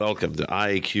Welcome to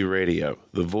IAQ Radio,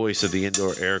 the voice of the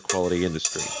indoor air quality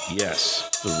industry. Yes,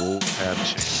 the rules have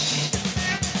changed.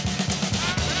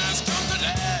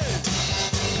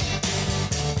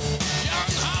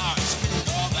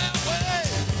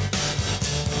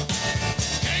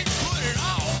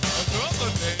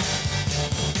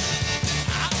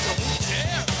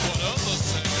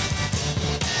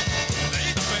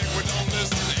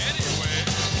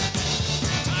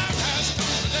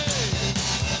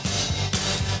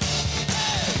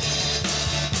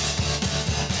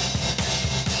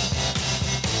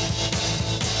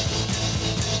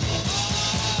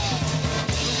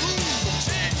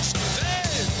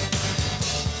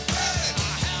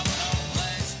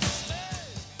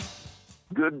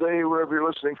 Good day wherever you're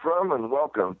listening from, and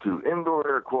welcome to Indoor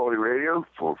Air Quality Radio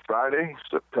for Friday,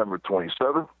 September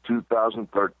 27th,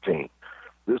 2013.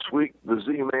 This week, the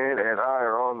Z-Man and I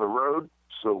are on the road,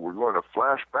 so we're going to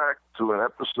flash back to an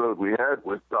episode we had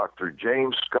with Dr.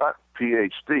 James Scott,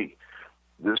 Ph.D.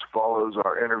 This follows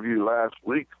our interview last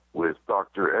week with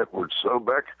Dr. Edward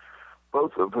Sobek,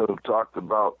 both of whom talked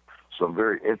about some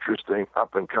very interesting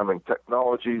up-and-coming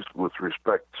technologies with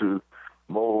respect to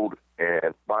mold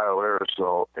and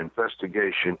bioaerosol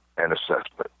investigation and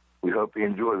assessment. We hope you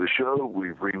enjoy the show.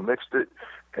 We've remixed it,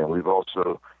 and we've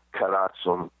also cut out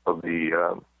some of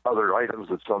the other items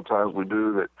that sometimes we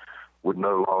do that would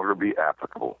no longer be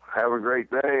applicable. Have a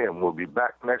great day, and we'll be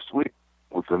back next week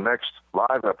with the next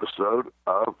live episode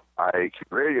of IAQ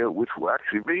Radio, which will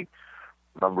actually be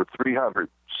number 300.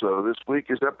 So this week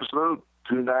is episode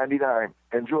 299.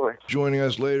 Enjoy. Joining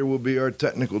us later will be our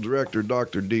technical director,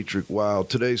 Dr. Dietrich Weil.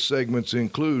 Today's segments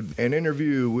include an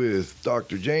interview with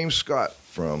Dr. James Scott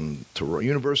from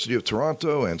University of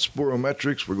Toronto and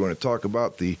Sporometrics. We're going to talk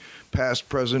about the past,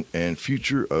 present, and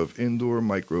future of indoor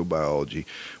microbiology.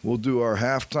 We'll do our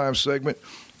halftime segment,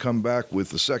 come back with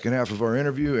the second half of our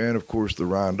interview, and, of course, the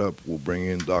roundup. We'll bring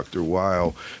in Dr.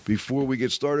 Weil. Before we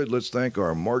get started, let's thank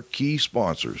our marquee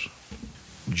sponsors.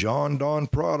 Jon-Don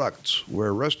Products,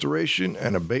 where restoration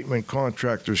and abatement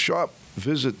contractors shop.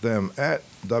 Visit them at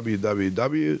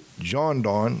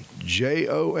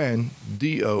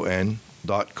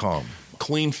www.jondon.com.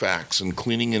 Cleanfax and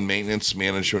Cleaning and Maintenance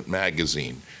Management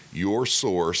Magazine, your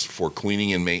source for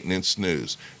cleaning and maintenance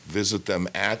news. Visit them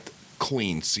at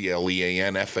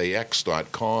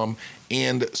cleanfax.com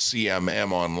and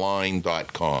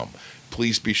cmmonline.com.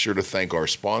 Please be sure to thank our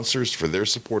sponsors for their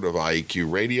support of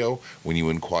IAQ Radio when you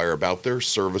inquire about their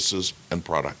services and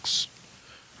products.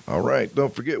 All right.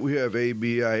 Don't forget we have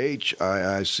ABIH,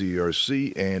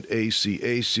 IICRC, and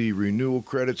ACAC renewal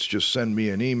credits. Just send me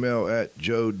an email at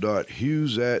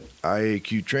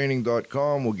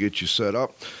joe.hughes@iaqtraining.com. We'll get you set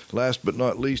up. Last but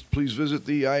not least, please visit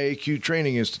the IAQ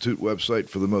Training Institute website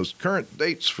for the most current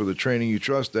dates for the training you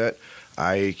trust at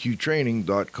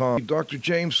iaqtraining.com. Dr.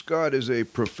 James Scott is a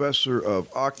professor of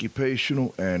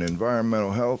occupational and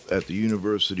environmental health at the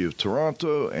University of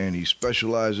Toronto, and he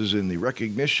specializes in the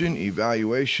recognition,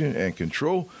 evaluation, and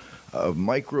control of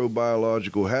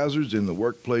microbiological hazards in the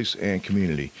workplace and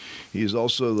community. He is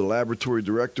also the laboratory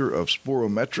director of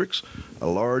Sporometrics, a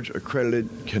large accredited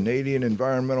Canadian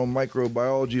environmental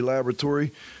microbiology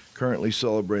laboratory currently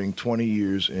celebrating 20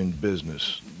 years in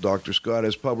business. Dr. Scott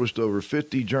has published over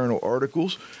 50 journal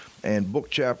articles and book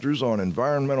chapters on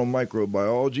environmental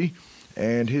microbiology,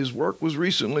 and his work was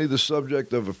recently the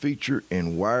subject of a feature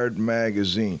in Wired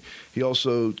magazine. He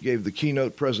also gave the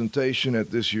keynote presentation at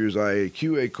this year's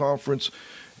IAQA conference,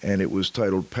 and it was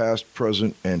titled Past,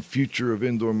 Present, and Future of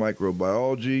Indoor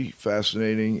Microbiology.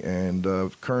 Fascinating and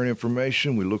current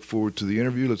information. We look forward to the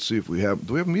interview. Let's see if we have...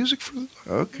 Do we have music for this?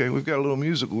 Okay, we've got a little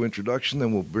musical introduction,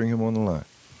 then we'll bring him on the line.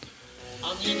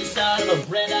 On the inside of a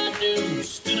bread I knew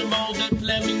stood a mold that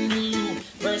Fleming knew.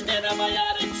 First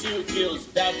antibiotic to kills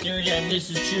bacteria, and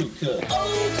this is true.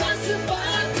 Old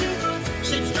classified tubes,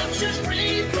 shape structures,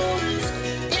 reproduce.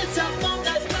 It's a mold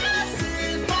that's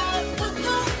massive,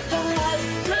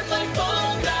 red like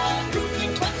fungi,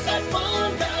 rooting cuts like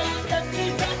fungi. Hefty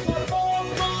back for ball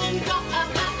from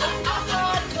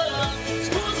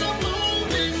spores are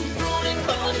moving, growing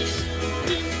body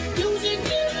shooting, using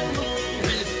it and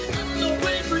moving.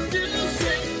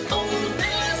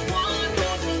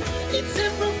 It's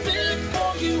everything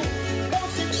for you.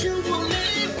 Once that you will live,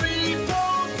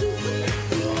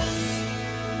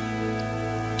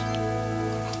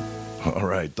 All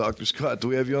right, Dr. Scott, do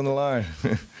we have you on the line?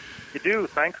 You do.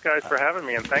 Thanks, guys, for having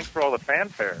me, and thanks for all the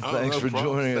fanfare. Thanks for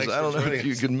joining us. I don't know if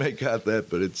you can make out that,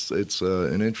 but it's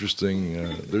an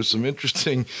interesting. There's some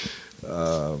interesting.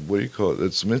 What do you call it?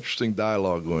 There's some interesting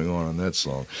dialogue going on that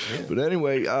song. Yeah. But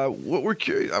anyway, what we're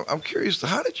curious. I'm curious.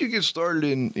 How did you get started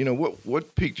in?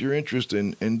 What piqued your interest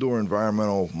in indoor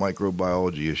environmental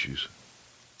microbiology issues?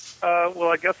 Well,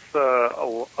 I guess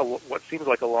what seems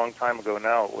like a long time ago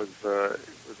now was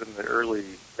in the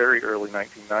very early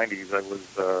 1990s. I was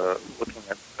looking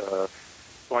at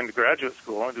going to graduate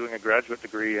school and doing a graduate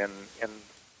degree in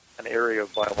an area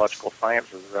of biological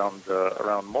sciences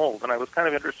around mold, and I was kind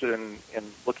of interested in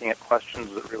looking at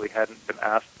questions that really hadn't been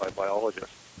asked by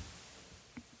biologists.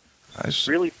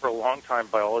 Really, for a long time,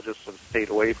 biologists have stayed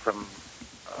away from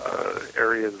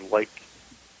areas like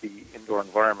the indoor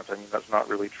environment. I mean, that's not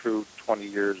really true 20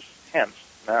 years hence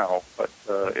now, but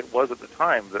it was at the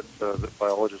time that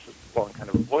biologists had kind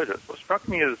of avoided it. So it struck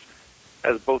me as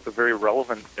both a very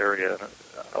relevant area and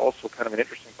also kind of an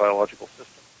interesting biological system.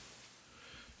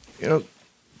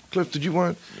 Cliff, did you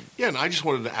want to? Yeah, and I just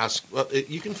wanted to ask,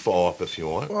 you can follow up if you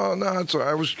want. Well, no,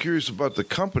 I was curious about the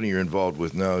company you're involved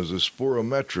with now, is the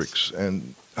Sporometrics,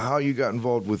 and how you got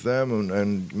involved with them,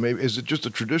 and maybe, is it just a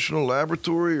traditional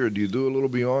laboratory, or do you do a little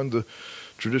beyond the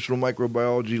traditional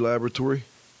microbiology laboratory?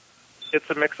 It's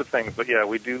a mix of things, but yeah,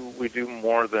 we do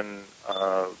more than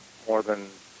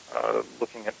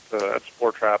looking at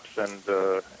spore traps and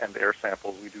air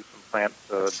samples. We do some plant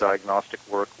diagnostic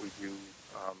work. We do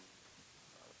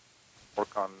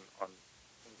work on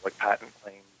things like patent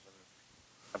claims and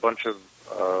a bunch of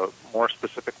more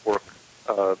specific work,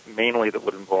 mainly that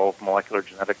would involve molecular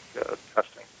genetic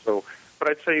testing. So, but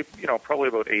I'd say, probably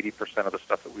about 80% of the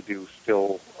stuff that we do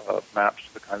still maps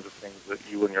to the kinds of things that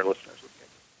you and your listeners would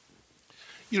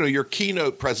think. Your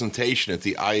keynote presentation at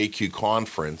the IAQ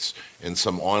conference and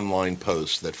some online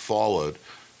posts that followed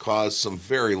caused some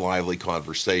very lively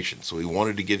conversation. So we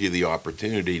wanted to give you the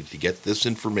opportunity to get this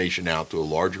information out to a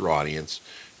larger audience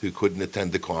who couldn't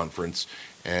attend the conference,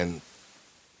 and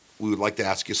we would like to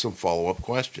ask you some follow-up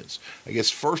questions. I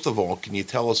guess, first of all, can you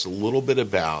tell us a little bit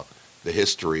about the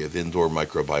history of indoor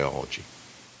microbiology?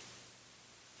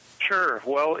 Sure.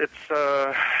 Well, it's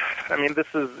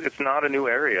not a new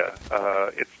area.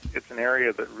 It's an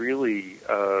area that really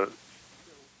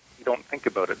you don't think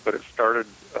about it, but it started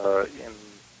in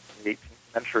the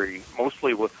 18th century,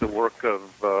 mostly with the work of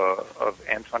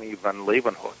Antony van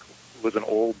Leeuwenhoek, who was an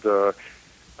old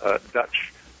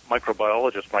Dutch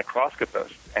microbiologist,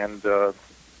 microscopist, and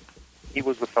he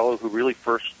was the fellow who really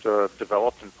first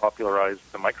developed and popularized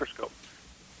the microscope.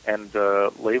 And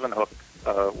Leeuwenhoek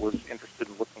was interested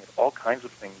in looking at all kinds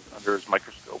of things under his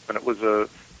microscope, and it was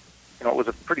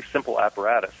a pretty simple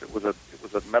apparatus. It was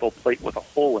a metal plate with a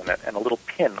hole in it and a little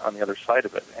pin on the other side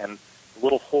of it, and the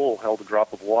little hole held a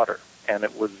drop of water, and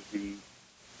it was the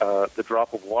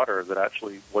drop of water that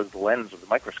actually was the lens of the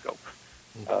microscope.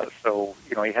 So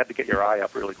you had to get your eye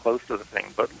up really close to the thing.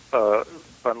 But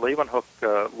Van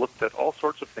Leeuwenhoek looked at all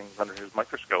sorts of things under his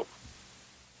microscope,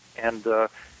 and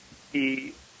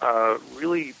he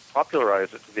really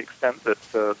popularized it to the extent that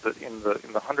in the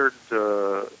 100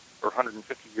 or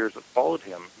 150 years that followed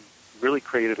him, he really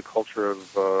created a culture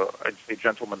of I'd say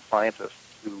gentleman scientists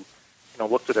who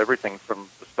looked at everything from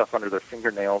the stuff under their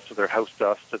fingernails to their house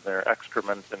dust and their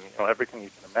excrement and everything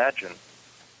you can imagine.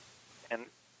 And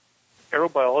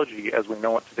aerobiology, as we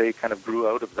know it today, kind of grew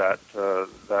out of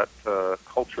that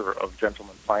culture of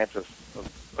gentleman scientists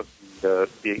of the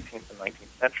 18th and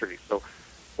 19th century. So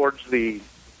towards the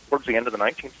end of the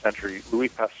 19th century, Louis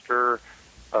Pasteur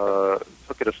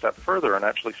took it a step further and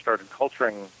actually started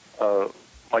culturing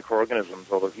microorganisms,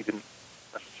 although he didn't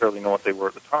necessarily know what they were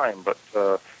at the time, but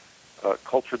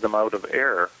cultured them out of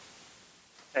air.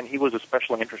 And he was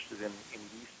especially interested in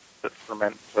yeast that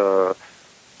ferment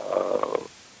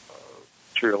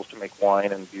materials to make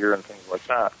wine and beer and things like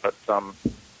that. But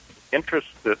interest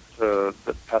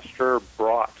that Pasteur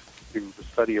brought to the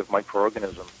study of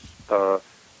microorganisms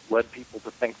led people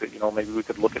to think that maybe we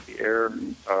could look at the air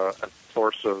as a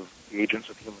source of the agents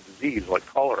of human disease like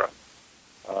cholera,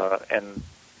 and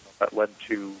that led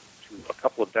to a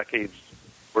couple of decades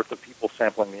worth of people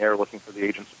sampling the air looking for the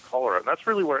agents of cholera, and that's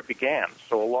really where it began.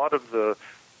 So a lot of the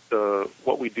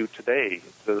what we do today,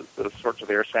 the sorts of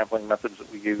air sampling methods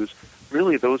that we use,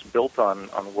 really those built on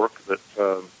work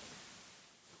that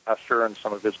Pasteur and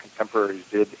some of his contemporaries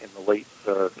did in the late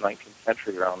 19th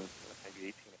century, around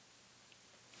maybe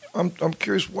 18. I'm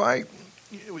curious why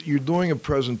you're doing a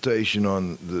presentation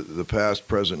on the past,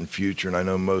 present, and future, and I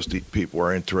know most people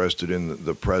are interested in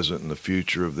the present and the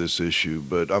future of this issue.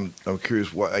 But I'm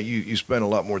curious why you spend a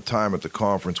lot more time at the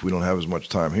conference. We don't have as much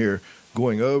time here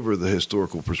going over the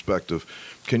historical perspective.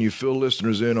 Can you fill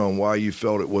listeners in on why you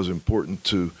felt it was important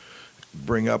to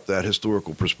bring up that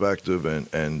historical perspective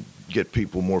and get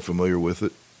people more familiar with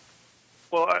it?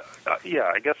 Well,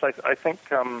 I guess I think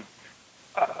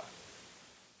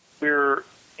we're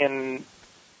in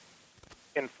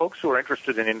folks who are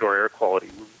interested in indoor air quality.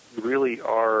 We really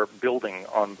are building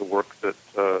on the work that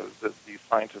these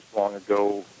scientists long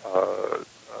ago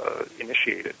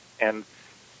initiated, and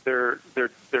there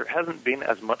hasn't been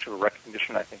as much of a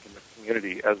recognition, I think, in the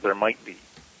community as there might be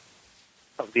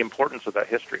of the importance of that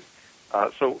history.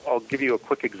 So I'll give you a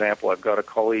quick example. I've got a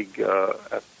colleague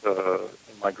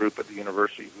in my group at the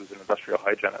university who's an industrial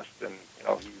hygienist, and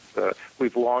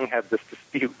we've long had this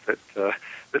dispute that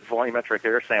volumetric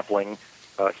air sampling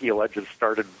he alleges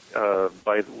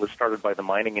was started by the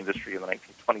mining industry in the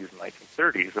 1920s and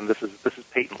 1930s, and this is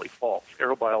patently false.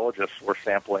 Aerobiologists were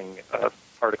sampling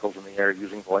particles in the air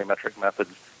using volumetric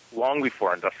methods long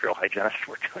before industrial hygienists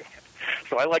were doing it.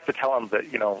 So I like to tell him that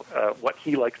what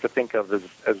he likes to think of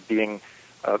as being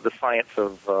the science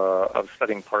of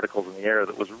studying particles in the air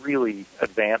that was really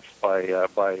advanced by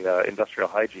industrial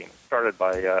hygiene, started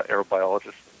by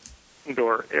aerobiologists,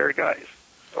 indoor air guys.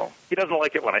 So he doesn't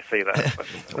like it when I say that.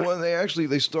 Well,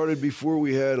 they started before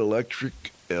we had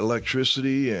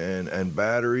electricity and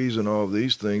batteries and all of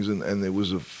these things, and there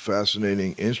was a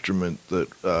fascinating instrument that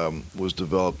was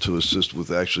developed to assist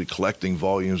with actually collecting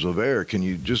volumes of air. Can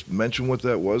you just mention what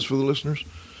that was for the listeners?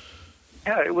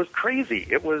 Yeah, it was crazy.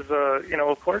 It was,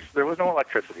 of course, there was no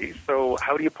electricity. So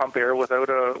how do you pump air without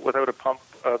a pump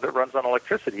that runs on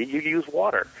electricity? You use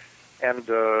water. And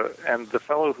the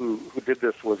fellow who did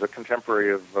this was a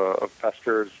contemporary of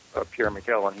Pasteur's, Pierre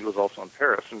Miguel, and he was also in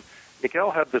Paris. And Miguel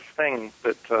had this thing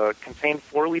that contained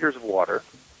 4 liters of water,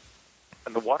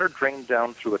 and the water drained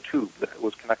down through a tube that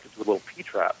was connected to a little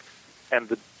P-trap. And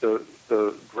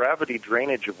the gravity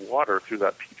drainage of water through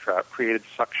that P-trap created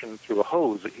suction through a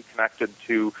hose that he connected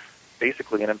to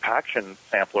basically an impaction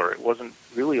sampler. It wasn't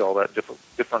really all that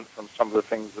different from some of the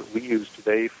things that we use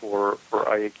today for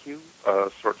IAQ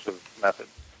sorts of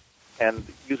methods. And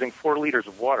using 4 liters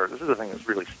of water, this is the thing that's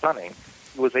really stunning,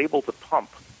 he was able to pump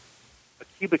a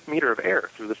cubic meter of air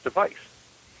through this device.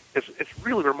 It's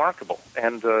really remarkable.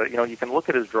 And, you can look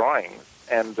at his drawings,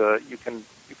 and you can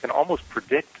almost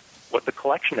predict what the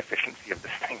collection efficiency of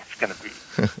this thing is going to be.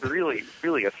 Really,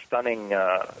 really a stunning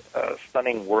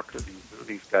work that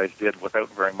these guys did without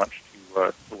very much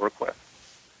to work with.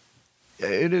 Yeah,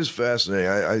 it is fascinating.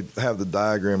 I have the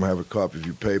diagram. I have a copy of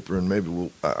your paper, and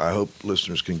maybe I hope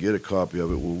listeners can get a copy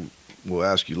of it. We'll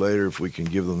ask you later if we can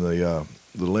give them the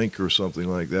link or something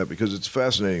like that, because it's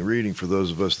fascinating reading for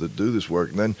those of us that do this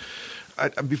work. And then,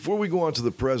 before we go on to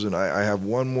the present, I have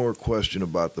one more question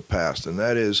about the past, and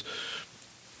that is,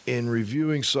 in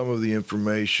reviewing some of the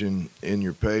information in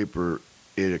your paper,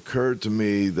 it occurred to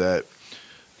me that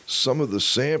some of the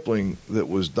sampling that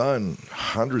was done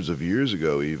hundreds of years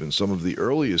ago, even some of the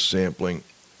earliest sampling,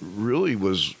 really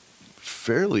was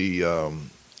fairly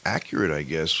accurate, I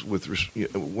guess,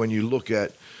 when you look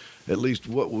at least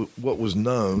what was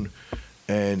known,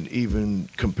 and even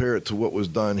compare it to what was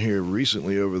done here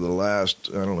recently over the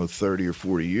last, 30 or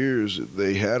 40 years.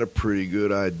 They had a pretty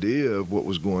good idea of what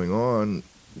was going on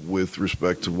with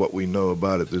respect to what we know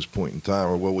about at this point in time,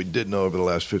 or what we did know over the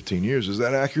last 15 years. Is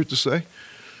that accurate to say?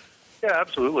 Yeah,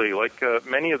 absolutely. Like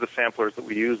many of the samplers that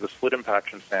we use, the slit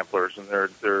impaction samplers, and there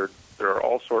are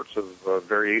all sorts of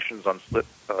variations on slit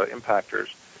impactors.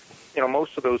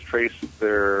 Most of those trace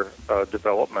their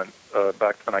development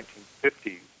back to the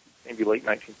 1950s, maybe late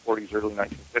 1940s, early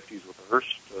 1950s with the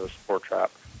Hearst spore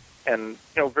trap. And,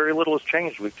 very little has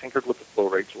changed. We've tinkered with the flow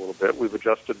rates a little bit. We've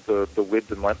adjusted the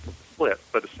width and length of the slit.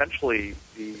 But essentially,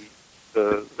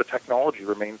 the technology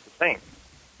remains the same.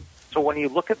 So when you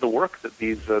look at the work that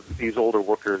these older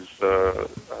workers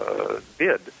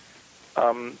did,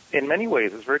 in many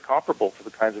ways, it's very comparable to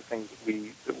the kinds of things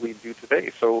that we do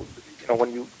today. So,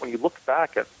 when you look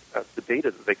back at the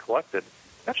data that they collected,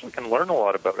 you actually can learn a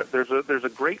lot about it. There's a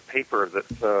great paper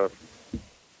that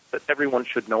everyone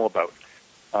should know about.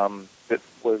 It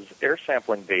was air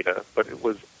sampling data, but it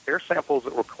was air samples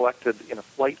that were collected in a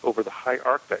flight over the high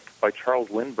Arctic by Charles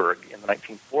Lindbergh in the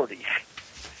 1940s.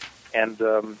 And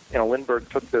Lindbergh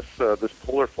took this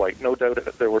polar flight. No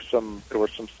doubt there were some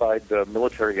side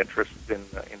military interest in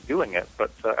doing it,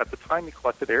 but at the time he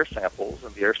collected air samples,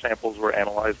 and the air samples were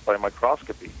analyzed by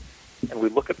microscopy. And we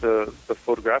look at the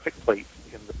photographic plates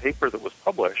in the paper that was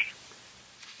published,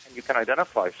 and you can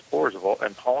identify spores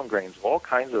and pollen grains of all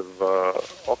kinds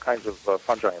of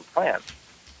fungi and plants.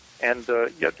 And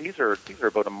yet these are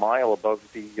about a mile above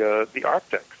the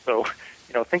Arctic. So,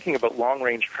 thinking about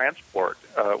long-range transport,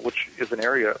 which is an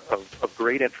area of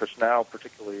great interest now,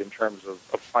 particularly in terms of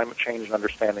climate change and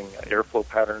understanding airflow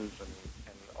patterns and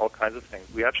all kinds of things,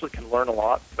 we actually can learn a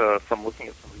lot from looking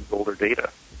at some of these older data.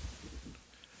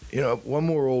 One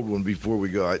more old one before we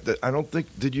go. I don't think,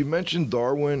 did you mention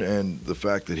Darwin and the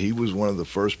fact that he was one of the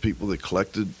first people that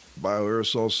collected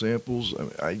bioaerosol samples?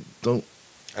 I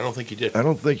don't think you did. I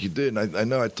don't think you did. And I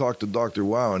know I talked to Dr.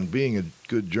 Wow, and being a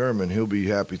good German, he'll be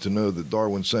happy to know that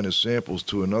Darwin sent his samples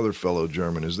to another fellow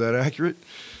German. Is that accurate?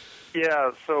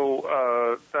 Yeah,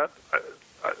 so that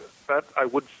I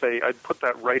would say, I'd put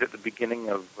that right at the beginning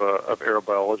of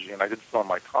aerobiology, and I did so in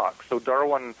my talk. So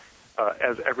Darwin,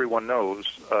 as everyone knows,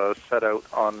 set out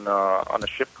on a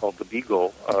ship called the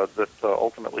Beagle that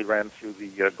ultimately ran through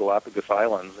the Galapagos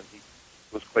Islands, and he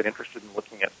was quite interested in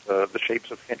looking at the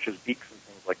shapes of finches' beaks and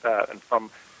things like that. And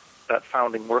from that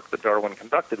founding work that Darwin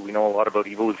conducted, we know a lot about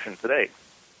evolution today.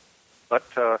 But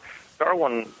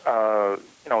Darwin,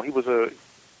 he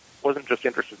wasn't just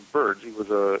interested in birds. He was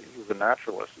a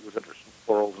naturalist. He was interested in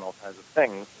corals and all kinds of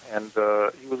things, and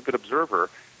he was a good observer.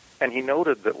 And he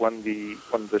noted that when the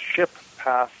ship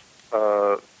passed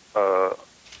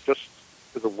just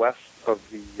to the west of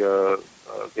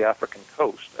the African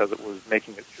coast, as it was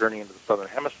making its journey into the southern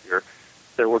hemisphere,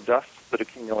 there were dusts that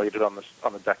accumulated on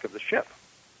the deck of the ship,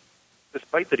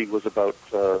 despite that he was about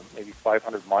maybe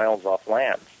 500 miles off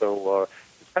land. So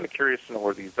he's kind of curious to know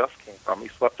where these dusts came from. He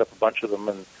swept up a bunch of them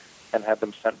and had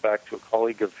them sent back to a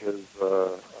colleague of his,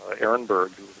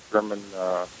 Ehrenberg, who was a German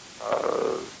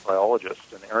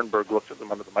biologist. And Ehrenberg looked at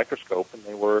them under the microscope, and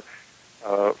they were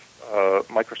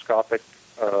microscopic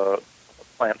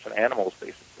plants and animals,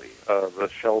 basically. The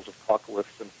shells of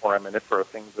coccoliths and foraminifera,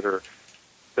 things that are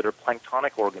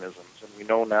planktonic organisms. And we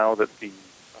know now that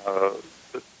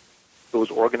that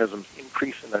those organisms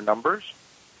increase in their numbers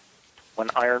when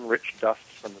iron-rich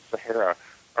dusts from the Sahara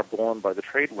are blown by the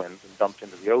trade winds and dumped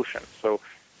into the ocean. So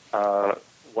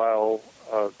while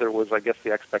there was, I guess,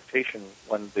 the expectation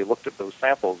when they looked at those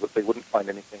samples that they wouldn't find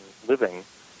anything living,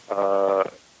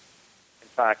 in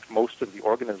fact, most of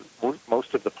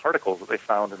the particles that they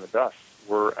found in the dust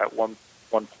were at one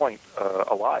point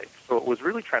alive. So it was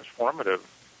really transformative,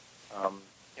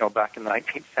 back in the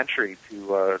 19th century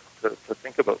to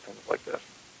think about things like this.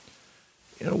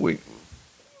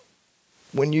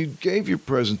 When you gave your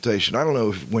presentation, I don't know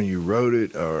if when you wrote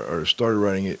it or started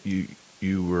writing it,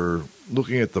 you were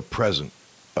looking at the present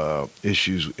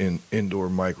issues in indoor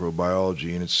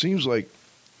microbiology, and it seems like,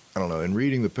 I don't know, in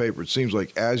reading the paper, it seems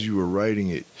like as you were writing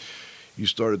it, you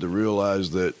started to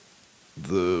realize that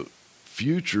the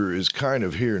future is kind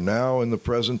of here now in the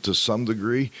present to some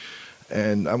degree.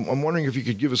 And I'm wondering if you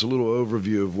could give us a little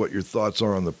overview of what your thoughts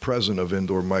are on the present of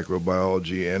indoor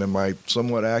microbiology, and am I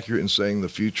somewhat accurate in saying the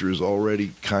future is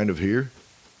already kind of here?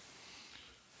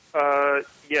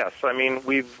 Yes. I mean,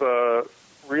 we've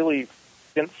really,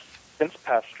 since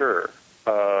Pasteur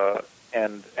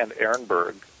and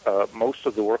Ehrenberg, most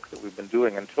of the work that we've been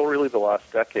doing until really the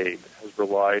last decade has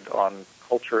relied on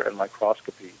culture and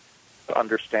microscopy to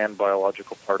understand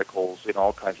biological particles in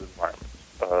all kinds of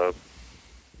environments.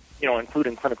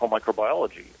 Including clinical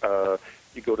microbiology.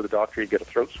 You go to the doctor, you get a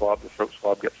throat swab, the throat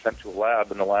swab gets sent to a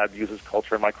lab, and the lab uses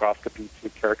culture and microscopy to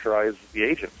characterize the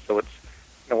agent. So it's,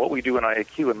 what we do in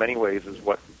IAQ in many ways is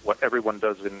what everyone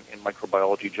does in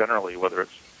microbiology generally, whether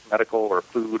it's medical or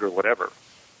food or whatever.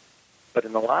 But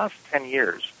in the last 10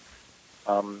 years,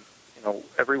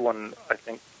 everyone, I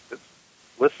think, that's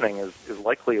listening is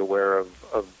likely aware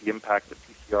of the impact that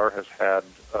PCR has had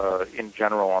in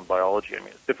general on biology. I mean,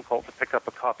 it's difficult to pick up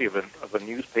a copy of a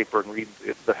newspaper and read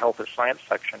the health or science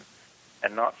section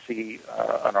and not see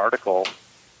an article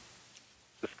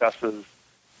discusses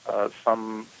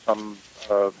some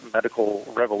medical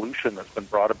revolution that's been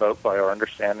brought about by our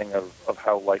understanding of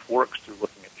how life works through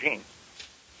looking at genes.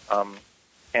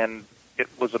 And it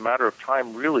was a matter of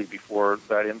time, really, before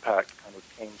that impact kind of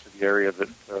came to the area that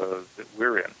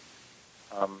we're in.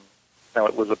 Now,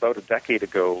 it was about a decade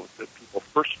ago that people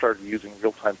first started using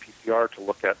real-time PCR to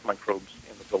look at microbes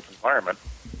in the built environment.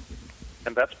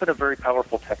 And that's been a very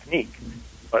powerful technique,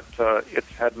 but it's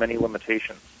had many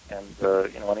limitations. And,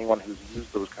 anyone who's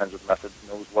used those kinds of methods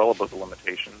knows well about the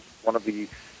limitations. One of the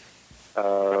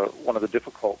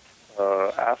difficult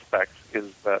aspects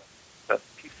is that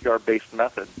PCR-based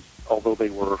methods, although they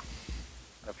were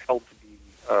kind of held to be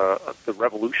the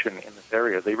revolution in this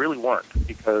area, they really weren't,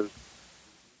 because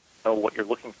know what you're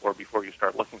looking for before you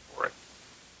start looking for it.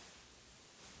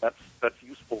 That's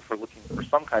useful for looking for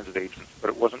some kinds of agents, but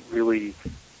it wasn't really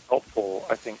helpful,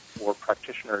 I think, for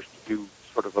practitioners to do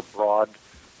sort of a broad,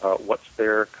 what's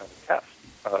there kind of test,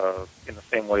 in the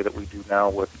same way that we do now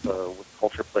with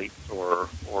culture plates or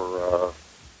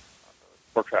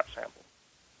core trap samples.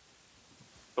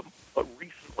 But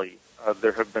recently,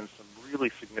 there have been some really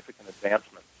significant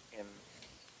advancements in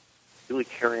really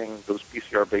carrying those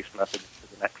PCR-based methods to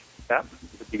the next step,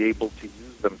 to be able to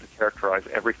use them to characterize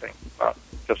everything, not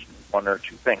just one or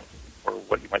two things, or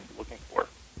what you might be looking for.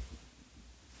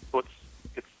 So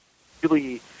it's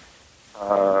really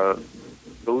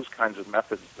those kinds of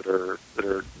methods that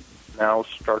are now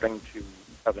starting to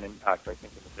have an impact, I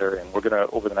think, in this area. And we're going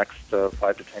to, over the next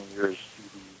 5 to 10 years, see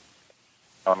these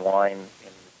online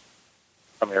in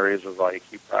some areas of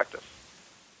IAQ practice.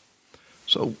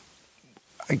 So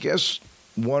I guess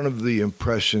one of the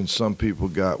impressions some people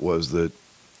got was that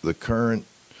the current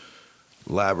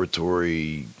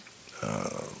laboratory,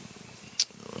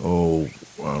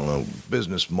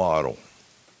 business model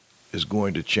is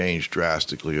going to change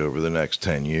drastically over the next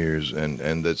 10 years,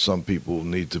 and that some people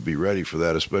need to be ready for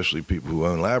that, especially people who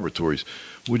own laboratories.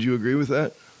 Would you agree with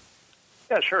that?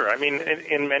 Yeah, sure. I mean,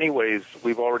 in many ways,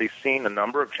 we've already seen a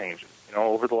number of changes.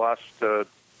 Over the last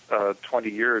 20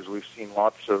 years, we've seen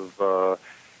lots of.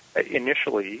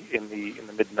 Initially, in the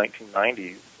mid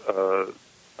 1990s,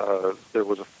 there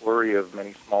was a flurry of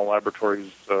many small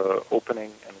laboratories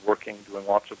opening and working, doing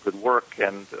lots of good work,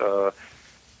 and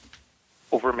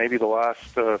over maybe the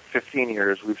last 15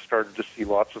 years, we've started to see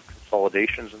lots of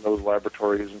consolidations in those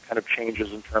laboratories and kind of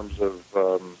changes in terms of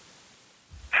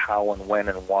how and when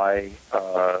and why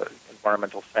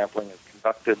environmental sampling is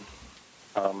conducted.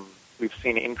 We've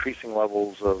seen increasing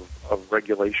levels of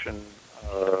regulation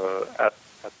at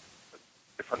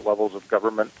different levels of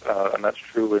government, and that's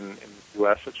true in the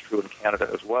U.S., it's true in Canada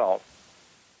as well.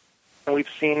 And we've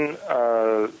seen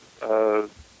a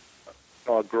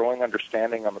growing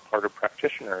understanding on the part of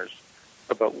practitioners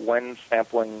about when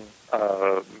sampling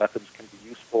methods can be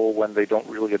useful, when they don't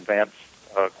really advance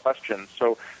questions.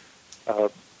 So,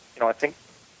 I think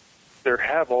there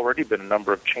have already been a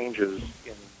number of changes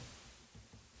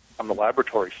on the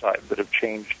laboratory side that have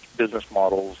changed business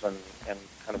models and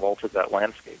kind of altered that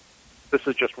landscape. This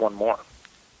is just one more.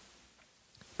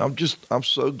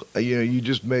 You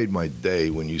just made my day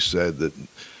when you said that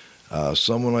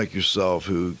someone like yourself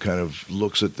who kind of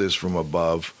looks at this from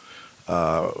above,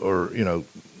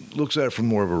 looks at it from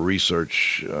more of a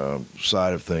research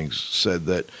side of things, said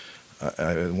that,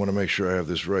 I want to make sure I have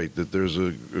this right, that there's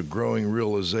a growing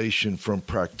realization from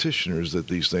practitioners that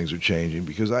these things are changing,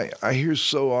 because I hear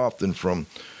so often from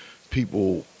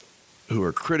people who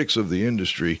are critics of the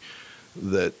industry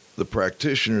that the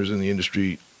practitioners in the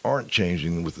industry aren't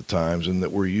changing with the times and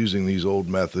that we're using these old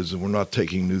methods and we're not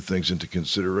taking new things into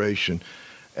consideration.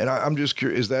 And I'm just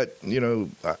curious, is that,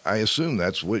 I assume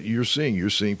that's what you're seeing. You're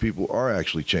seeing people are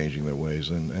actually changing their ways.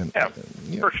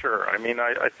 For sure. I mean,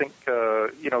 I think,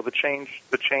 the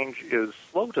change is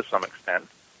slow to some extent,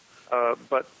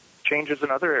 but changes in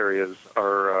other areas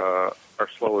are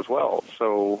slow as well.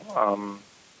 So,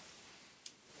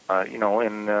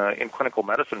 in clinical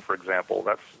medicine, for example,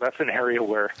 that's an area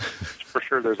where for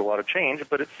sure there's a lot of change,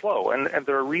 but it's slow. And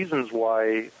there are reasons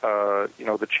why,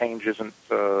 the change isn't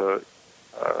a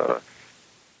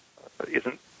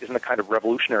kind of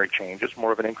revolutionary change. It's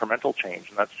more of an incremental change,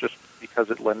 and that's just because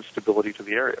it lends stability to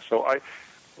the area. So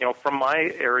from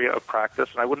my area of practice,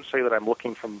 and I wouldn't say that I'm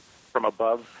looking from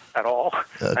above at all.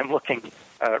 I'm looking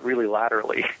really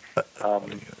laterally.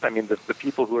 I mean, the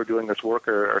people who are doing this work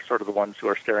are sort of the ones who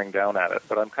are staring down at it,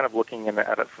 but I'm kind of looking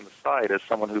at it from the side as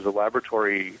someone who's a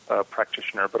laboratory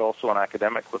practitioner, but also an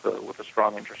academic with a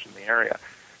strong interest in the area.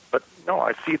 But no,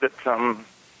 I see that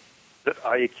that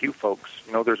IAQ folks,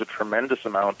 there's a tremendous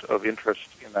amount of interest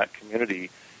in that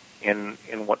community in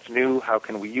what's new. How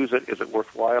can we use it? Is it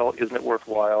worthwhile? Isn't it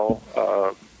worthwhile?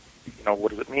 What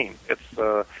does it mean? It's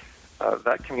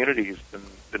that community has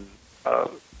been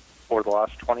for the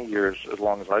last 20 years, as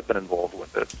long as I've been involved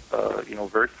with it,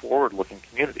 very forward-looking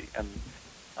community, and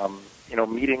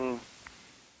meeting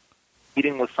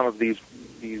with some of these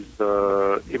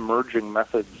emerging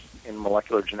methods in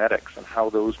molecular genetics and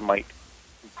how those might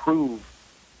improve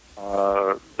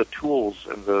the tools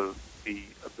and the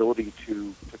ability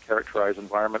to characterize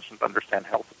environments and understand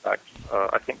health effects.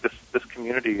 I think this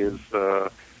community is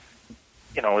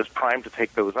primed to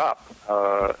take those up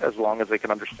as long as they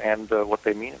can understand what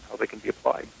they mean and how they can be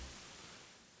applied.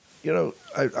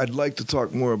 I'd like to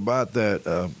talk more about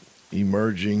that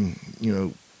emerging,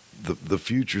 the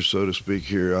future, so to speak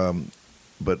here.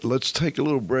 But let's take a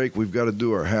little break. We've got to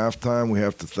do our halftime. We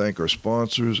have to thank our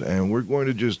sponsors, and we're going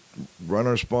to just run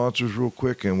our sponsors real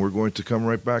quick, and we're going to come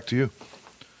right back to you.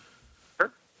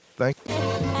 Sure. Thank you.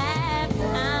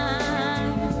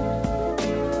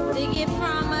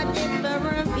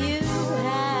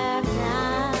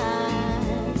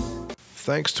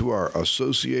 thanks to our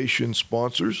association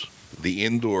sponsors, the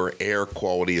Indoor Air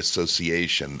Quality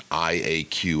Association,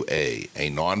 IAQA,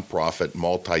 a nonprofit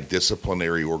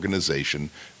multidisciplinary organization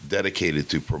dedicated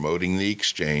to promoting the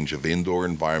exchange of indoor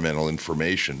environmental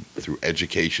information through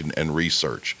education and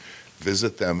research.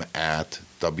 Visit them at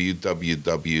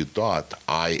www.iaqa.org.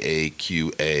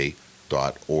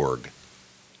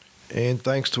 And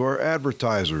thanks to our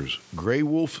advertisers, Grey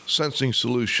Wolf Sensing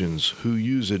Solutions, who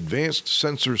use advanced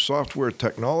sensor software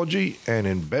technology and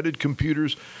embedded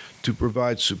computers to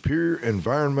provide superior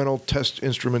environmental test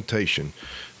instrumentation.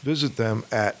 Visit them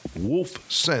at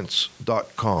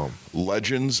wolfsense.com.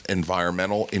 Legends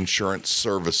Environmental Insurance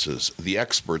Services, the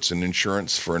experts in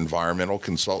insurance for environmental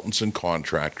consultants and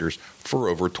contractors for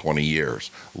over 20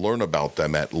 years. Learn about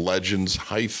them at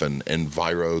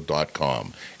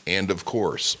legends-enviro.com. And, of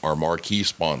course, our marquee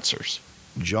sponsors.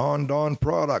 John Don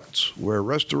Products, where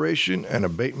restoration and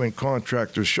abatement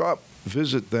contractors shop.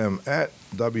 Visit them at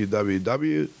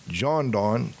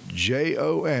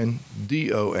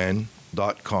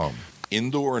www.jondon.com.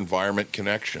 Indoor Environment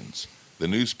Connections, the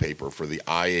newspaper for the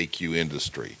IAQ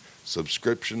industry.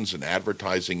 Subscriptions and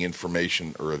advertising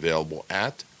information are available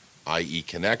at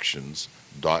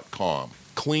ieconnections.com.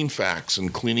 Clean Facts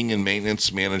and Cleaning and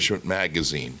Maintenance Management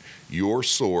Magazine, your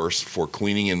source for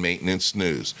cleaning and maintenance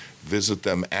news. Visit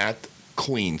them at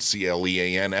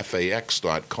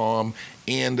cleanfax.com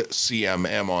and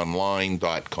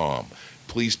cmmonline.com.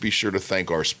 Please be sure to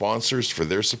thank our sponsors for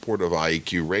their support of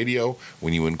IAQ Radio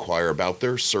when you inquire about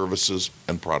their services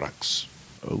and products.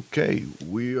 Okay,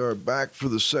 we are back for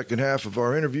the second half of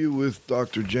our interview with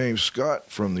Dr. James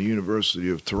Scott from the University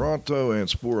of Toronto and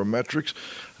Sporometrics.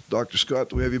 Dr. Scott,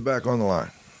 do we have you back on the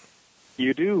line?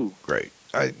 You do. Great.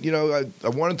 I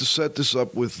wanted to set this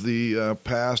up with the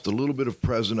past, a little bit of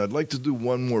present. I'd like to do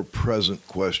one more present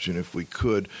question if we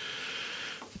could.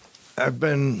 I've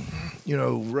been,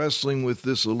 wrestling with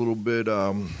this a little bit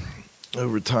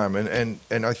over time,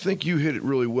 and I think you hit it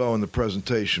really well in the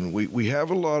presentation. We have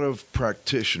a lot of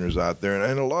practitioners out there,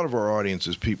 and a lot of our audience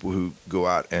is people who go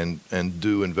out and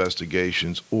do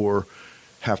investigations or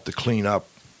have to clean up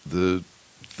the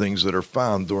things that are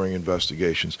found during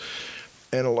investigations.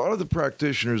 And a lot of the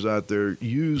practitioners out there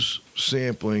use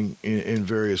sampling in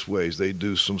various ways. They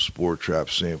do some spore trap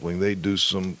sampling. They do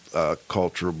some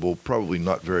culturable, probably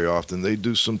not very often. They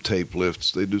do some tape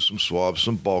lifts. They do some swabs,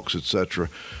 some bulks, etc.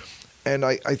 And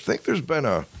I think there's been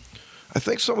I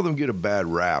think some of them get a bad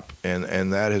rap,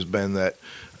 and that has been that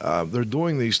they're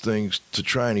doing these things to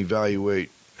try and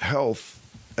evaluate health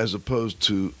as opposed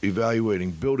to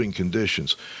evaluating building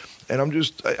conditions. And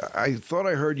I thought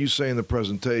I heard you say in the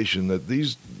presentation that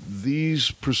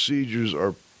these procedures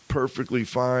are perfectly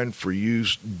fine for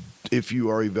use if you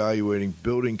are evaluating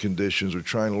building conditions or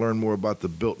trying to learn more about the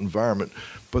built environment,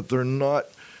 but they're not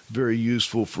very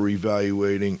useful for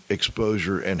evaluating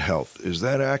exposure and health. Is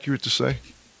that accurate to say?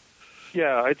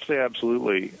 Yeah, I'd say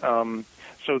absolutely.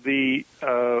 So there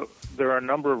are a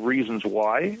number of reasons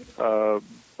why,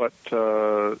 but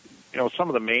some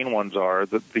of the main ones are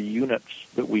that the units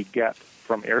that we get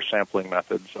from air sampling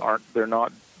methods they're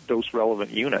not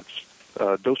dose-relevant units.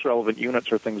 Dose-relevant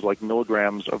units are things like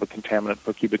milligrams of a contaminant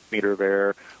per cubic meter of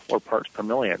air or parts per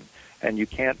million, and you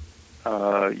can't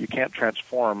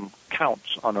transform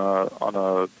counts on a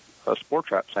spore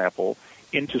trap sample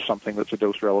into something that's a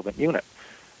dose-relevant unit.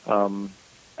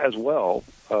 As well,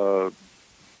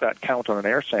 that count on an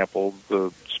air sample,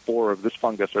 the spore of this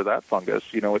fungus or that fungus,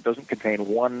 it doesn't contain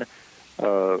one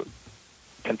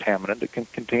contaminant. It can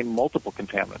contain multiple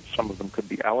contaminants. Some of them could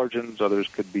be allergens, others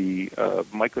could be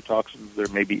mycotoxins. There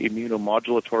may be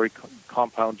immunomodulatory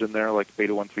compounds in there, like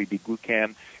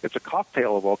beta-1,3-D-glucan. It's a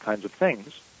cocktail of all kinds of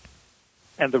things.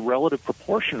 And the relative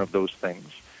proportion of those things,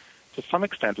 to some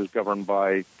extent, is governed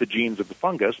by the genes of the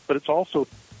fungus, but it's also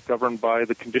governed by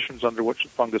the conditions under which the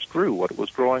fungus grew, what it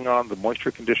was growing on, the moisture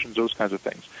conditions, those kinds of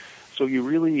things. So you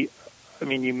really,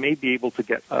 you may be able to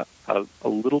get a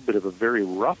little bit of a very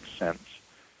rough sense,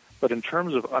 but in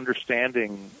terms of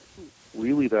understanding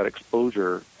really that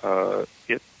exposure,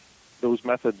 those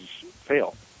methods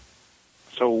fail.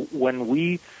 So when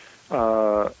we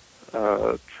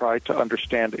try to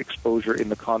understand exposure in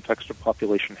the context of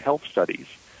population health studies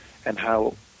and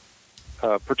how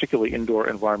particularly indoor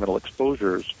environmental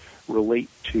exposures relate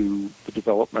to the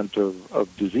development of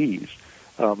disease,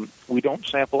 we don't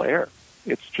sample air.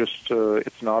 It's just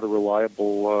it's not a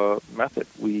reliable method.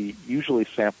 We usually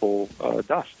sample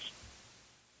dusts.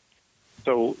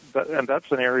 So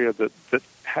that's an area that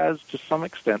has to some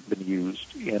extent been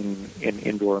used in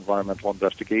indoor environmental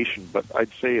investigation, but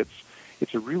I'd say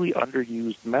it's a really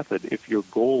underused method if your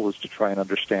goal is to try and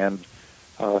understand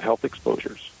health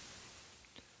exposures.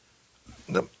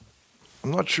 No,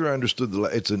 I'm not sure I understood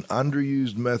it's an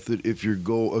underused method if your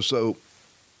goal. So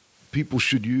people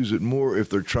should use it more if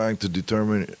they're trying to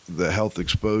determine the health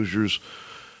exposures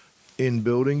in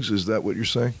buildings. Is that what you're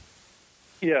saying?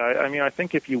 Yeah, I mean, I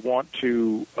think if you want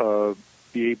to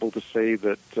be able to say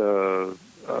that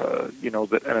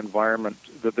that an environment,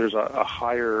 that there's a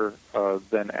higher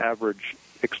than average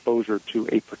exposure to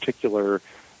a particular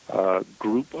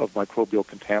group of microbial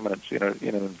contaminants in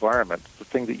an environment, the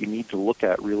thing that you need to look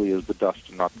at really is the dust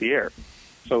and not the air.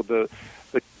 So the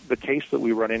case that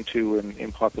we run into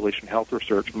in population health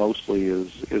research mostly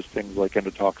is things like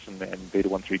endotoxin and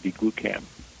beta-1,3-D-glucan.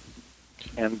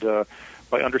 And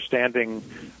by understanding,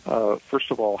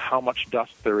 first of all, how much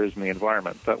dust there is in the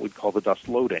environment, that we'd call the dust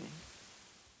loading.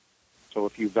 So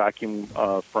if you vacuum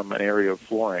from an area of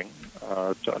flooring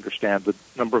to understand the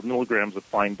number of milligrams of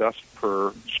fine dust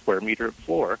per square meter of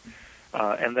floor,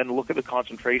 and then look at the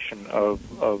concentration of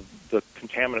the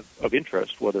contaminant of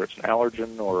interest, whether it's an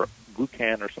allergen or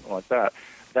glucan or something like that,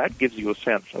 that gives you a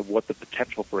sense of what the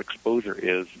potential for exposure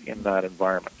is in that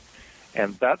environment.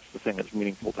 And that's the thing that's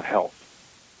meaningful to health.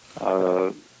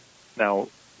 Now,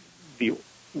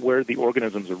 where the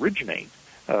organisms originate,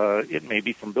 it may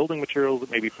be from building materials, it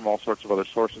may be from all sorts of other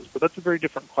sources, but that's a very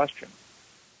different question.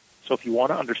 So if you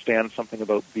want to understand something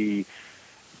about the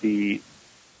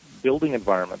building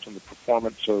environment and the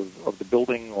performance of the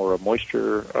building, or a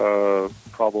moisture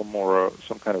problem, or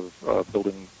some kind of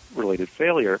building-related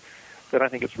failure, then I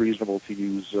think it's reasonable to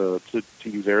use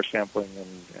use air sampling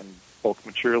and bulk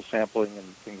material sampling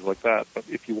and things like that. But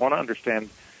if you want to understand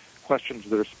questions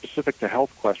that are specific to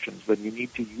health questions, then you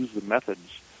need to use the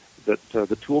methods that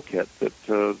the toolkit that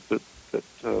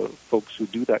folks who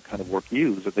do that kind of work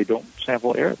use. And they don't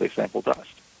sample air; they sample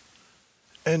dust.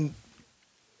 And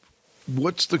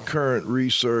what's the current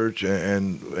research,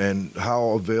 and how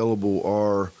available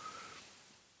are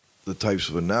the types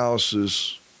of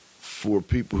analysis for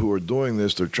people who are doing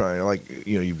this? They're trying, like,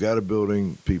 you've got a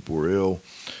building, people are ill,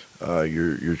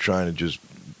 you're trying to just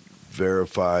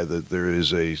verify that there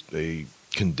is a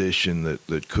condition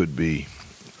that could be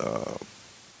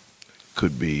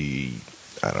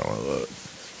I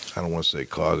don't want to say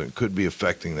causing, could be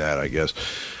affecting that, I guess.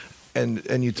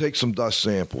 And you take some dust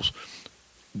samples.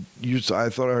 I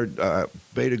thought I heard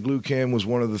beta-glucan was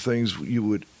one of the things you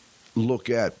would look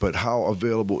at, but how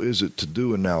available is it to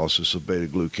do analysis of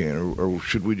beta-glucan, or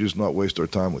should we just not waste our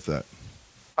time with that?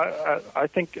 I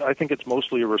think it's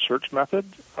mostly a research method.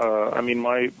 I mean,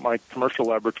 my commercial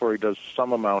laboratory does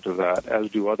some amount of that, as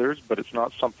do others, but it's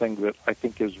not something that I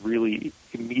think is really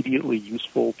immediately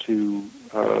useful to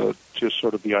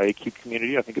sort of the IAQ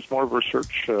community. I think it's more of a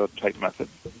research type method.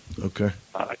 Okay.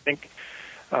 I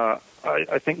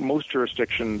think most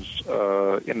jurisdictions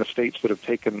in the states that have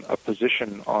taken a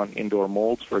position on indoor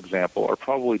molds, for example, are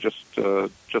probably just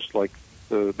like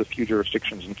the few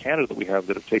jurisdictions in Canada that we have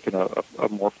that have taken a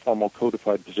more formal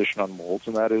codified position on molds,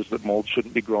 and that is that molds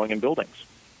shouldn't be growing in buildings.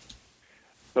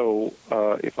 So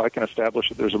if I can establish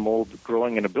that there's a mold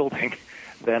growing in a building,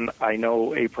 then I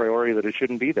know a priori that it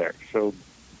shouldn't be there. So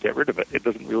get rid of it. It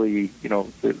doesn't really,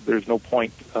 there's no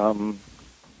point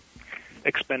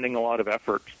expending a lot of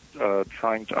effort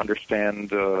trying to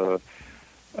understand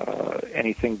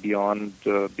anything beyond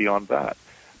that.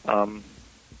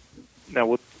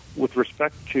 Now, with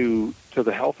respect to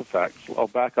the health effects, I'll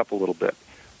back up a little bit.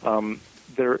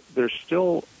 There's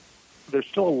still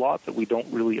a lot that we don't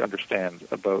really understand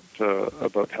about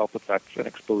health effects and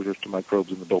exposures to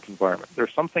microbes in the built environment. There are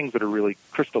some things that are really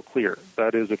crystal clear.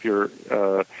 That is, if you're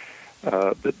the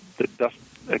dust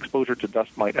exposure to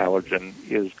dust mite allergen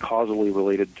is causally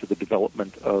related to the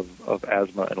development of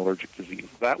asthma and allergic disease.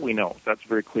 That we know. That's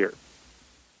very clear.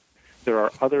 There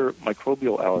are other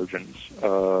microbial allergens,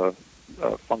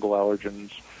 fungal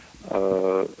allergens,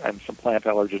 and some plant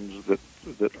allergens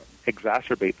that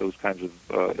exacerbate those kinds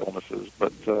of illnesses.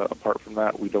 But apart from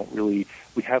that, we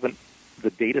haven't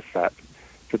the data set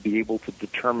to be able to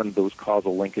determine those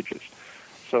causal linkages.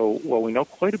 So while we know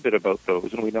quite a bit about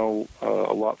those, and we know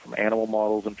a lot from animal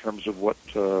models in terms of what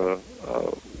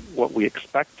we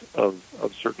expect of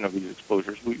certain of these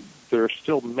exposures, there are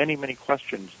still many, many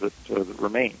questions that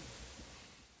remain.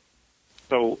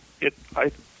 So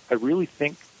I really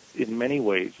think in many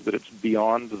ways that it's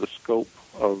beyond the scope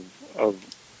of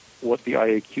what the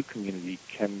IAQ community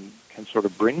can sort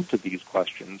of bring to these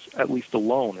questions, at least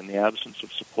alone, in the absence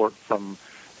of support from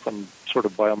sort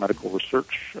of biomedical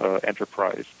research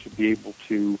enterprise, to be able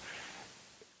to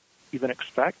even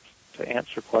expect to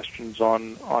answer questions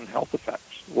on health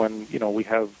effects when we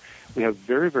have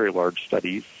very, very large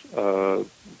studies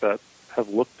that have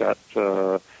looked at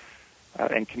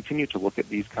and continue to look at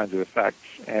these kinds of effects,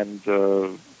 and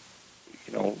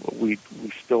we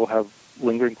still have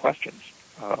lingering questions.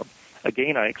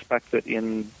 Again, I expect that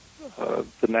in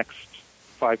the next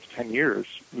 5 to 10 years,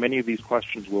 many of these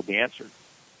questions will be answered.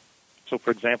 So,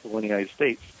 for example, in the United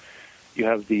States, you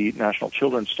have the National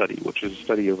Children's Study, which is a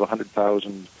study of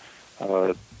 100,000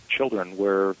 children,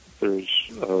 where there's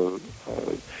a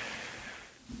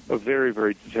very,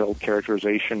 very detailed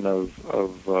characterization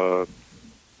of the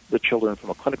children from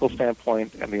a clinical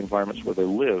standpoint and the environments where they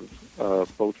live,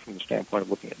 both from the standpoint of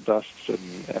looking at dusts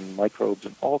and microbes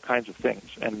and all kinds of things.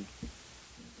 And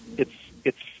it's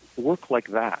work like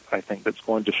that, I think, that's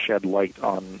going to shed light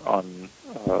on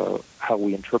how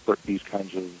we interpret these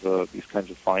kinds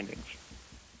of findings.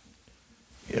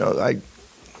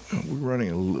 We're going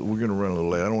to run a little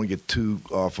late. I don't want to get too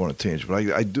off on a tangent,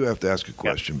 but I do have to ask a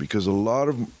question, because a lot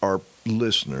of our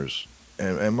listeners,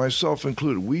 and myself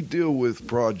included, we deal with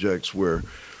projects where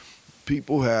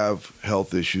people have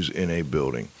health issues in a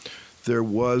building. There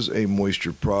was a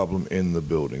moisture problem in the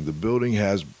building.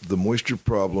 The moisture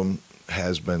problem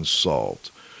has been solved.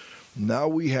 Now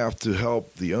we have to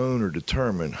help the owner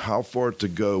determine how far to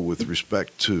go with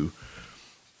respect to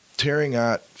tearing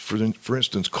out, for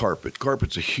instance, carpet.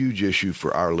 Carpet's a huge issue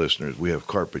for our listeners. We have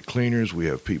carpet cleaners. We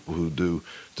have people who do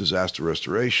disaster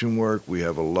restoration work. We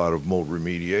have a lot of mold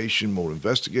remediation, mold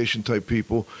investigation type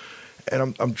people.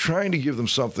 And I'm trying to give them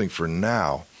something for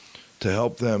now to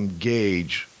help them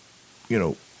gauge,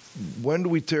 when do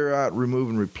we tear out, remove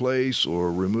and replace, or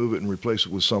remove it and replace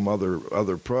it with some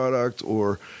other product,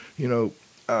 or, and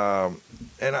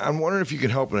I'm wondering if you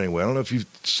can help in any way. I don't know if you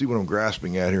see what I'm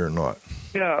grasping at here or not.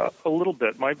 Yeah, a little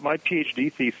bit. My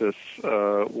PhD thesis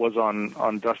was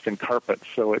on dust and carpet,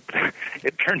 so it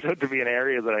turns out to be an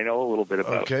area that I know a little bit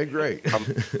about. Okay, great.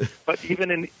 But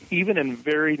even in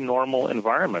very normal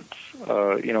environments,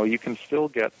 you can still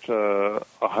get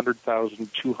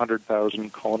 100,000,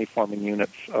 200,000 colony-forming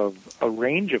units of a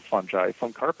range of fungi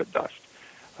from carpet dust.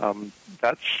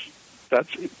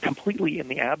 That's completely in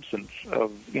the absence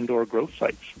of indoor growth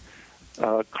sites.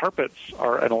 Carpets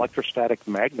are an electrostatic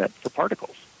magnet for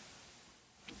particles,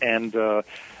 and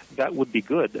that would be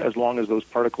good as long as those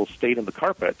particles stayed in the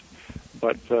carpet,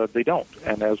 but they don't.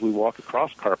 And as we walk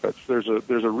across carpets, there's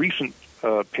a recent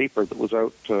paper that was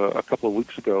out a couple of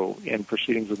weeks ago in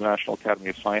Proceedings of the National Academy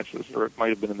of Sciences, or it might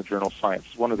have been in the journal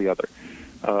Science, one or the other,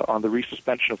 on the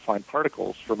resuspension of fine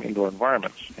particles from indoor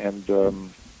environments, and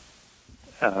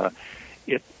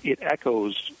it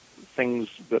echoes things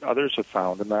that others have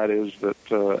found, and that is that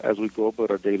as we go about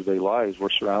our day-to-day lives, we're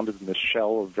surrounded in this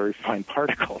shell of very fine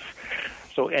particles.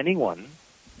 So anyone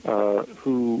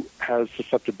who has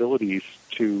susceptibilities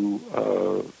to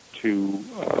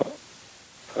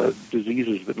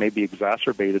diseases that may be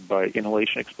exacerbated by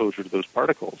inhalation exposure to those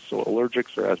particles, so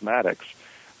allergics or asthmatics,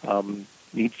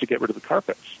 needs to get rid of the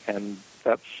carpets, and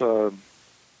that's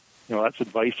that's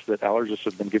advice that allergists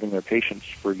have been giving their patients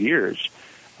for years.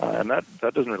 And that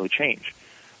doesn't really change.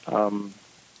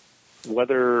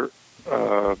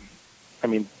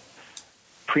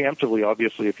 Preemptively,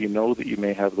 obviously, if you know that you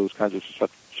may have those kinds of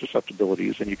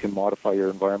susceptibilities, and you can modify your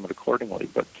environment accordingly.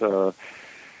 But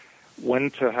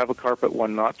when to have a carpet,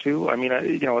 when not to?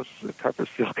 Carpets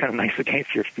feel kind of nice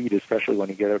against your feet, especially when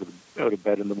you get out of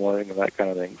bed in the morning and that kind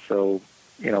of thing. So,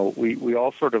 we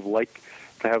all sort of like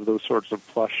to have those sorts of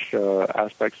plush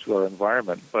aspects to our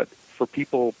environment, but for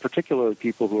people, particularly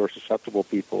people who are susceptible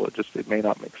people, it may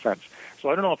not make sense.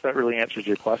 So I don't know if that really answers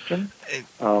your question.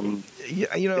 What I'm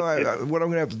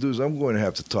going to have to do is I'm going to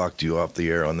have to talk to you off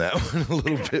the air on that one a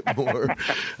little bit more.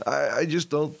 I just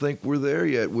don't think we're there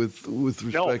yet with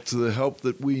respect to the help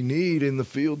that we need in the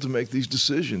field to make these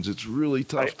decisions. It's really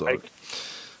tough, Doug.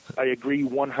 I agree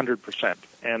 100%.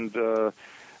 And, the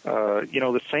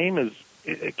same is,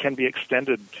 it can be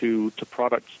extended to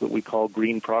products that we call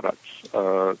green products.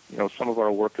 Some of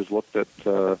our work has looked at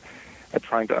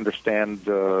trying to understand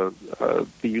the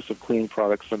use of cleaning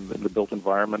products in the built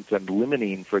environment, and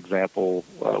limonene, for example,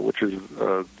 which is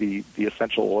the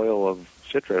essential oil of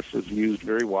citrus, is used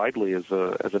very widely as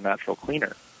a natural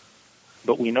cleaner.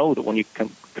 But we know that when you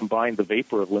combine the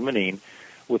vapor of limonene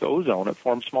with ozone, it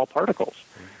forms small particles.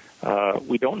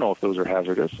 We don't know if those are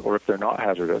hazardous or if they're not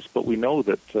hazardous, but we know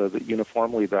that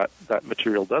uniformly that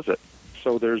material does it.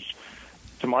 So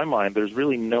to my mind, there's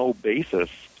really no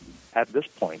basis at this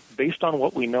point, based on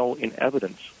what we know in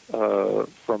evidence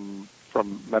from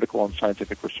medical and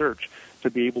scientific research, to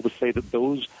be able to say that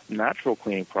those natural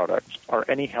cleaning products are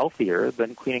any healthier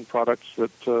than cleaning products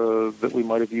that we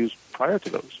might have used prior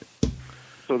to those.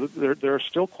 So there are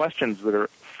still questions that are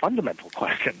fundamental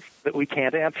questions that we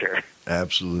can't answer.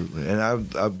 Absolutely, and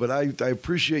but I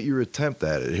appreciate your attempt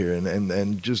at it here,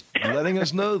 and just letting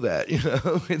us know that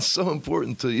it's so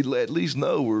important to at least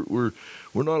know we're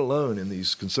not alone in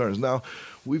these concerns. Now,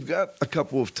 we've got a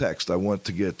couple of texts I want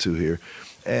to get to here,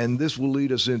 and this will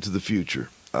lead us into the future.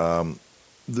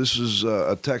 This is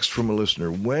a text from a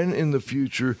listener. When in the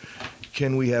future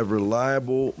can we have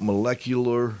reliable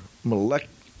molecular,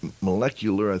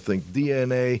 I think,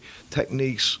 DNA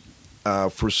techniques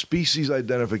for species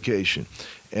identification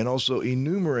and also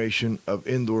enumeration of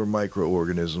indoor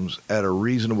microorganisms at a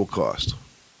reasonable cost?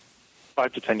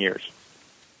 5 to 10 years.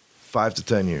 5 to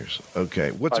 10 years.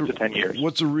 Okay. 5 to 10 years.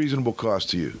 What's a reasonable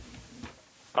cost to you?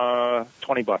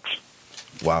 $20.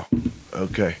 Wow.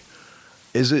 Okay.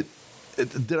 Is it?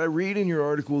 Did I read in your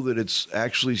article that it's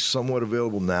actually somewhat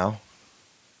available now?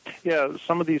 Yeah,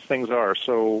 some of these things are.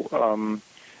 So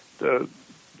the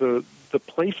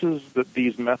places that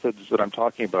these methods that I'm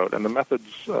talking about, and the methods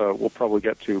we'll probably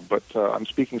get to, but I'm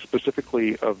speaking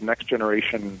specifically of next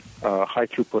generation high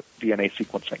throughput DNA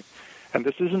sequencing. And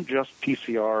this isn't just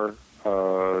PCR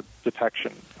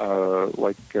detection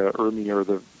like ERMI or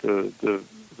the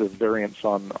variants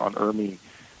on ERMI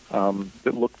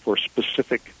that look for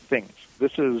specific things.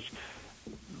 This is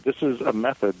a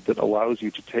method that allows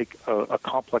you to take a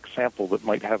complex sample that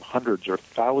might have hundreds or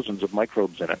thousands of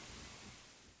microbes in it,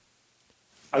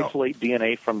 isolate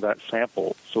DNA from that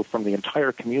sample, so from the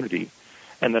entire community,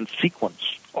 and then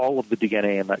sequence all of the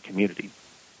DNA in that community.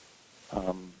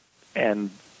 And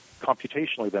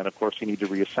computationally then, of course, you need to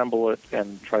reassemble it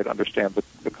and try to understand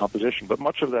the composition. But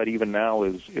much of that even now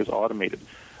is automated.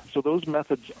 So those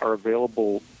methods are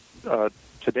available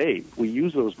today. We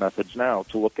use those methods now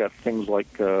to look at things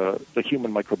like the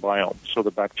human microbiome, so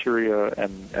the bacteria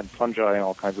and fungi and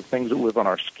all kinds of things that live on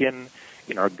our skin,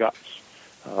 in our guts,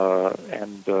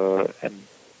 and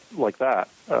like that.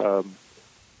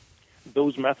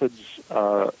 Those methods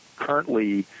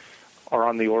currently are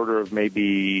on the order of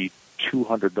maybe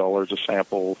 $200 a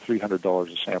sample,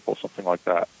 $300 a sample, something like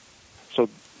that. So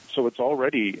it's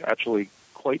already actually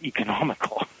quite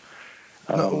economical.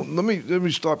 No, let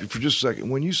me stop you for just a second.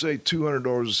 When you say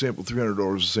 $200 a sample,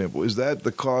 $300 a sample, is that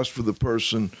the cost for the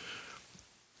person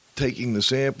taking the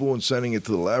sample and sending it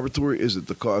to the laboratory? Is it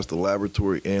the cost the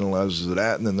laboratory analyzes it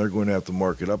at, and then they're going to have to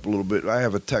mark it up a little bit? I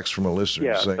have a text from a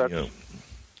listener saying,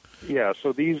 Yeah,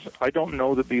 so I don't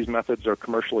know that these methods are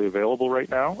commercially available right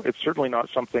now. It's certainly not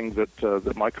something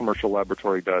that my commercial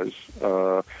laboratory does.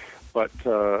 But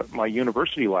my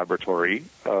university laboratory,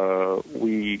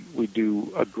 we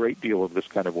do a great deal of this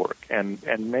kind of work, and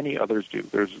many others do.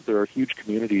 There are huge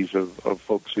communities of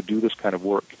folks who do this kind of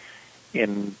work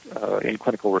in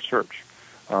clinical research.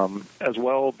 As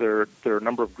well, there are a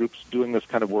number of groups doing this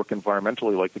kind of work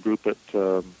environmentally, like the group at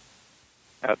the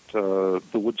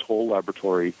Woods Hole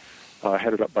Laboratory,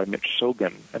 headed up by Mitch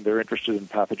Sogan, and they're interested in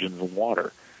pathogens in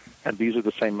water. And these are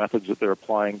the same methods that they're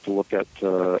applying to look at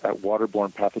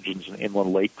waterborne pathogens in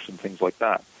inland lakes and things like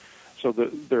that. So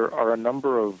there are a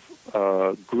number of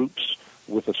groups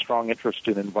with a strong interest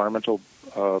in environmental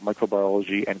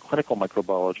microbiology and clinical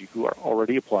microbiology who are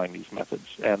already applying these methods.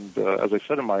 And as I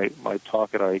said in my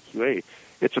talk at IAQA,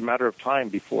 it's a matter of time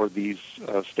before these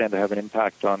stand to have an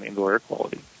impact on indoor air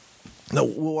quality. Now,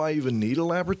 will I even need a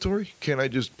laboratory? Can I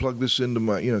just plug this into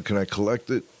my, can I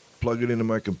collect it, plug it into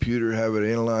my computer, have it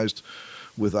analyzed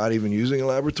without even using a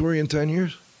laboratory in 10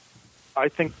 years? I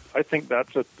think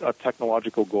that's a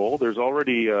technological goal. There's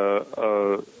already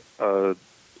a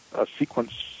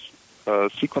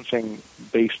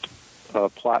sequencing-based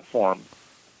platform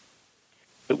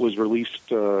that was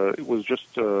released. It was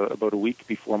just about a week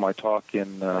before my talk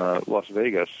in Las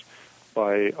Vegas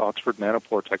by Oxford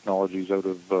Nanopore Technologies out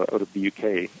of the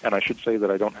UK. And I should say that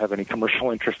I don't have any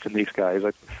commercial interest in these guys.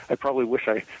 I probably wish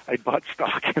I'd bought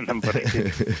stock in them, but I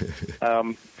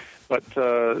didn't. But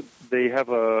they have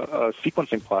a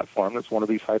sequencing platform that's one of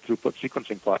these high-throughput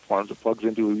sequencing platforms that plugs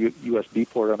into a USB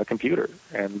port on a computer.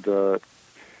 And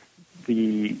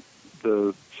the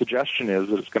suggestion is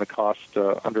that it's going to cost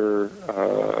under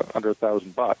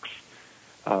 $1,000.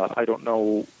 I don't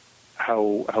know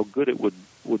how good it would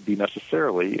be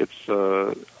necessarily. It's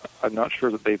I'm not sure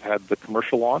that they've had the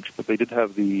commercial launch, but they did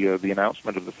have the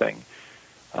announcement of the thing.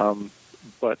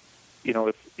 But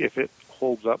if it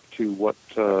holds up to what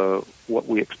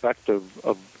we expect of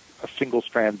a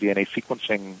single-strand DNA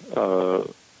sequencing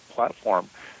platform,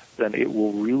 then it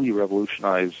will really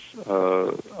revolutionize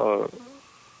a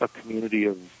community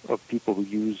of people who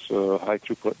use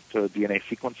high-throughput DNA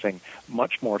sequencing,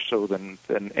 much more so than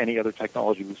any other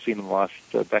technology we've seen in the last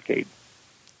decade.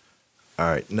 All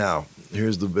right, now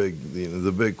here's the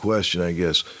big question, I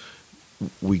guess.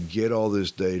 We get all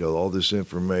this data, all this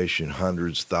information,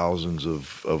 hundreds, thousands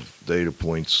of data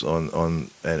points and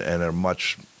a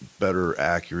much better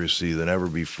accuracy than ever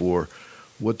before.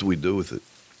 What do we do with it?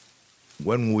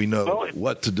 When will we know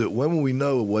what to do? When will we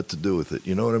know what to do with it?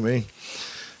 You know what I mean?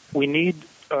 We need,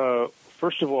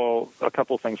 first of all, a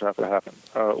couple of things have to happen.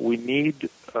 We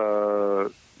need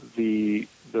the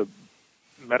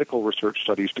medical research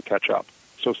studies to catch up.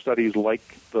 So studies like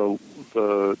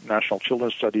the National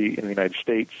Children's Study in the United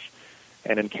States,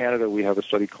 and in Canada we have a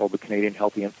study called the Canadian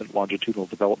Healthy Infant Longitudinal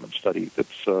Development Study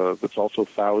that's also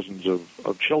thousands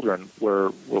of children,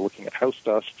 where we're looking at house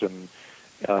dust and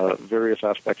various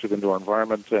aspects of indoor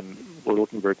environment, and we're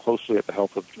looking very closely at the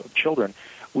health of children.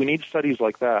 We need studies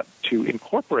like that to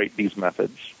incorporate these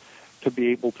methods to be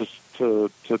able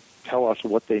to tell us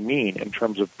what they mean in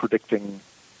terms of predicting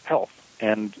health.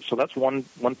 And so that's one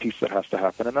piece that has to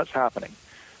happen, and that's happening.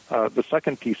 The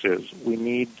second piece is we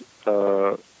need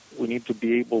to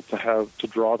be able to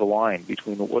draw the line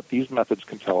between what these methods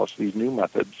can tell us, these new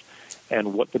methods,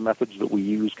 and what the methods that we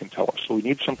use can tell us. So we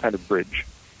need some kind of bridge,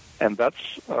 and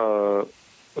that's the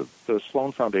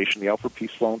Sloan Foundation, the Alfred P.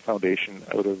 Sloan Foundation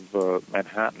out of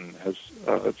Manhattan has.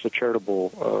 It's a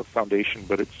charitable foundation,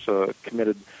 but it's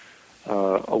committed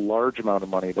a large amount of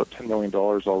money, about $10 million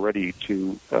already,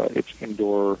 to its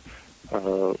indoor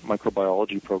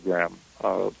microbiology program,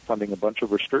 funding a bunch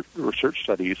of research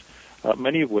studies,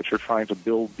 many of which are trying to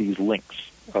build these links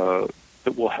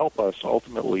that will help us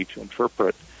ultimately to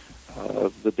interpret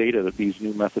the data that these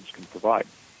new methods can provide.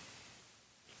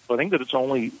 So I think that it's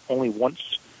only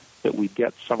once that we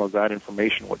get some of that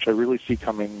information, which I really see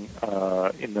coming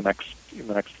in the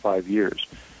next 5 years,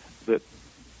 that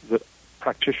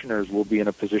practitioners will be in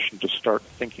a position to start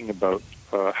thinking about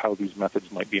how these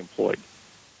methods might be employed.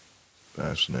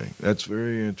 Fascinating. That's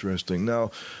very interesting. Now,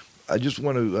 I just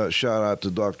want to shout out to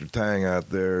Dr. Tang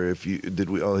out there.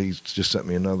 He's just sent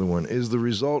me another one. Is the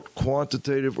result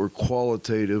quantitative or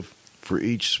qualitative for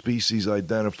each species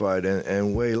identified?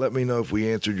 And Wei, let me know if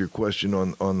we answered your question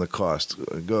on the cost.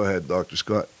 Go ahead, Dr.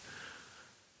 Scott.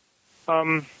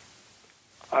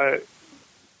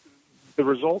 The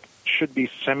result should be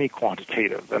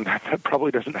semi-quantitative, and that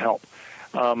probably doesn't help.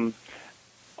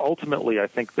 Ultimately, I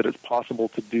think that it's possible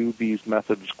to do these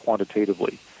methods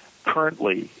quantitatively.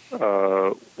 Currently,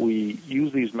 we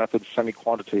use these methods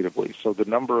semi-quantitatively, so the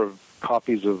number of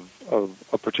copies of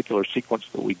a particular sequence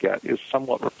that we get is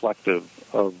somewhat reflective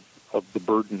of the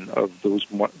burden of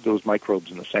those microbes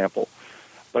in the sample.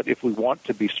 But if we want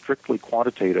to be strictly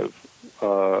quantitative,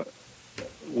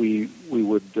 we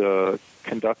would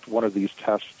conduct one of these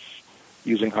tests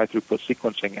using high-throughput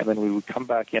sequencing, and then we would come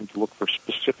back in to look for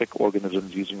specific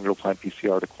organisms using real-time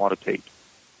PCR to quantitate.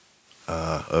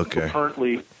 Okay.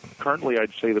 So currently,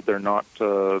 I'd say that they're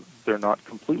not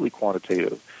completely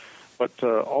quantitative, but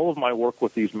all of my work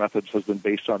with these methods has been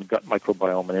based on gut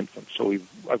microbiome in infants. So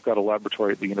I've got a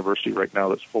laboratory at the university right now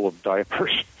that's full of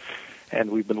diapers,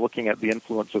 and we've been looking at the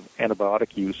influence of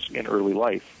antibiotic use in early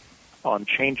life on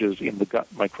changes in the gut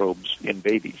microbes in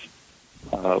babies,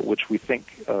 which we think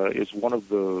is one of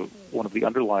the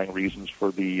underlying reasons for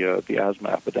the asthma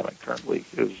epidemic currently,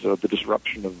 is the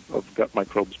disruption of gut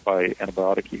microbes by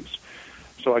antibiotic use.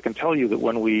 So I can tell you that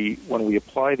when we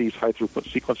apply these high throughput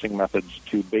sequencing methods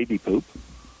to baby poop,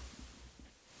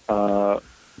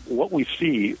 what we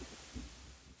see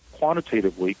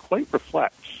quantitatively quite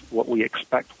reflects what we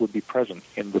expect would be present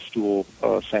in the stool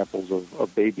samples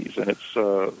of babies, and it's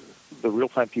the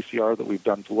real-time PCR that we've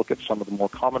done to look at some of the more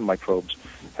common microbes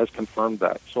has confirmed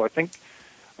that. So I think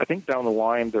down the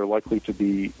line they're likely to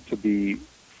be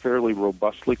fairly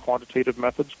robustly quantitative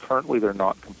methods. Currently, they're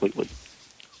not completely.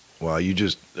 Wow, you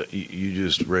just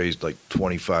raised like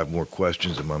 25 more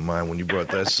questions in my mind when you brought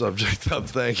that subject up.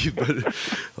 Thank you, but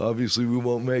obviously we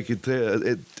won't make it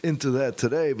into that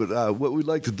today. But what we'd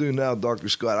like to do now, Dr.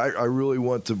 Scott, I really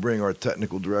want to bring our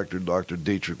technical director, Dr.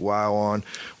 Dietrich Weil, on.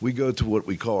 We go to what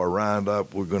we call a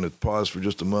roundup. We're going to pause for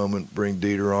just a moment, bring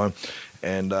Dieter on,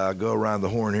 and go around the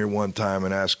horn here one time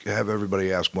and have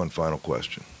everybody ask one final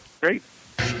question. Great.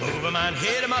 Move 'em on,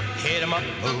 hit 'em up,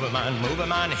 move 'em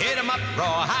on, hit 'em up,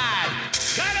 rawhide.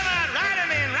 Cut 'em out, ride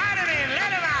 'em in,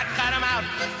 let 'em out, cut 'em out,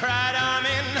 ride 'em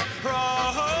in,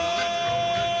 rawhide.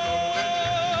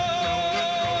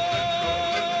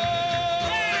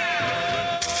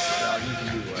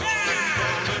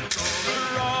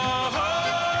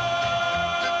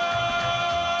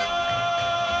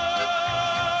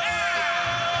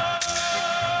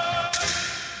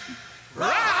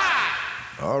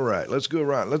 All right, let's go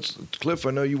around. Cliff,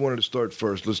 I know you wanted to start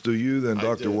first. Let's do you, then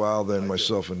Dr. Weil, then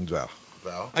myself and Val.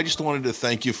 Val? I just wanted to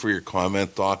thank you for your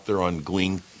comment, Doctor, on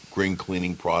green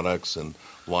cleaning products and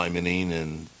limonene,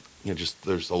 and just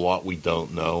there's a lot we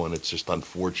don't know, and it's just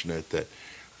unfortunate that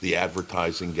the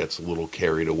advertising gets a little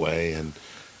carried away, and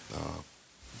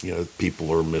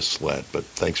people are misled. But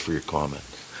thanks for your comment.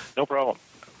 No problem.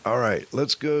 All right,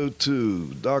 let's go to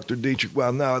Dr. Dietrich.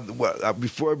 Well, now,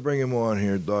 before I bring him on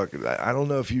here, Doc, I don't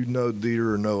know if you know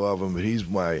Dieter or know of him, but he's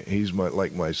my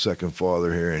second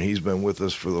father here, and he's been with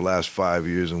us for the last 5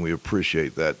 years, and we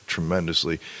appreciate that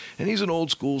tremendously. And he's an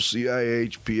old school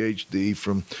CIH PhD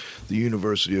from the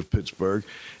University of Pittsburgh,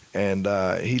 and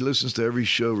he listens to every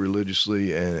show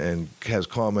religiously and has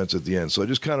comments at the end. So I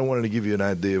just kind of wanted to give you an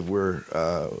idea of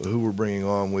who we're bringing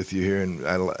on with you here, and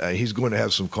he's going to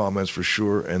have some comments for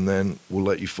sure, and then we'll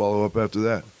let you follow up after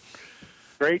that.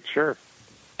 Great, sure.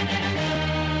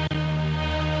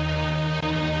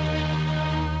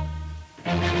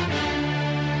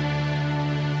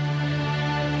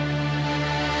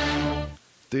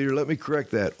 Dieter, let me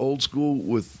correct that. Old school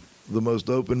with the most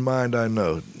open mind I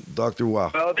know. Dr.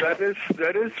 Wow. Well, that is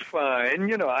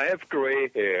fine. I have gray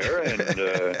hair,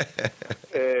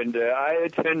 and I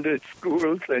attended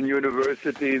schools and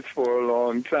universities for a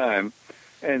long time.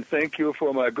 And thank you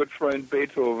for my good friend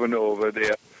Beethoven over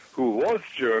there, who was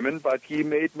German, but he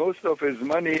made most of his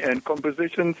money and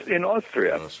compositions in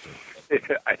Austria.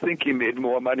 I think he made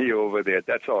more money over there.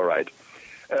 That's all right.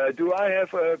 Do I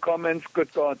have comments?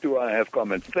 Good God, do I have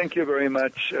comments? Thank you very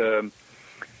much,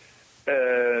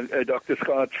 Dr.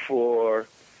 Scott, for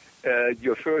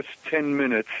your first 10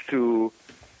 minutes to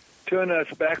turn us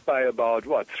back by about,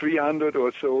 300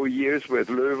 or so years with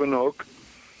Leeuwenhoek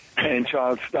and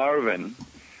Charles Darwin.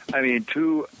 I mean,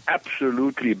 two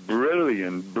absolutely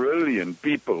brilliant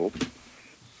people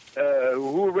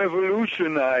who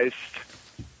revolutionized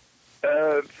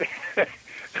the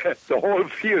whole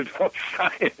field of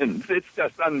science. It's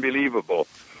just unbelievable.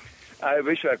 I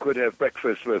wish I could have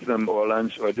breakfast with them, or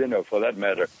lunch, or dinner, for that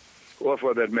matter, or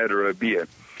for that matter, a beer.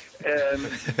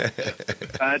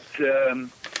 But I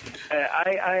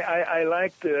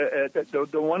liked the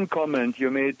one comment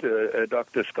you made,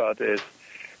 Dr. Scott, is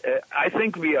I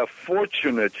think we are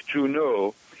fortunate to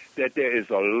know that there is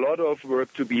a lot of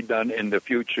work to be done in the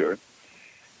future,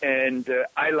 and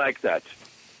I like that.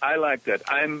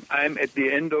 I'm at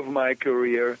the end of my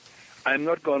career. I'm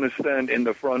not going to stand in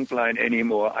the front line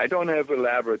anymore. I don't have a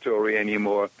laboratory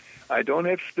anymore. I don't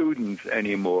have students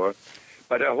anymore.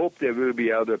 But I hope there will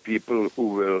be other people who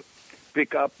will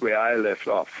pick up where I left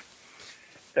off.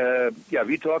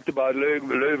 We talked about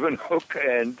Leeuwenhoek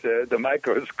and the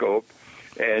microscope.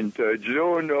 And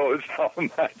Joe knows how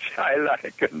much I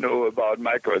like and know about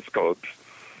microscopes.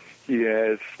 He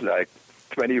has like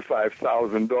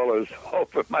 $25,000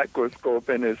 of a microscope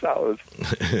in his house.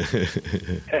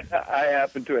 I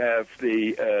happen to have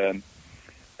the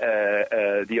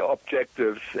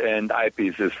objectives and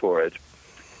eyepieces for it.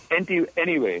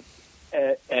 Anyway,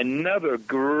 another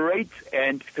great,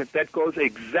 and that goes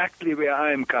exactly where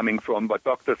I'm coming from, what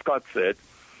Dr. Scott said,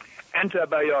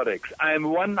 antibiotics. I'm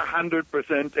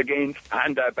 100% against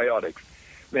antibiotics.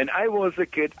 When I was a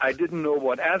kid, I didn't know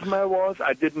what asthma was.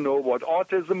 I didn't know what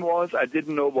autism was. I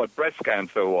didn't know what breast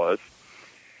cancer was.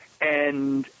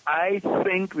 And I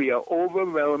think we are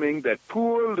overwhelming that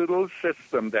poor little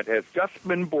system that has just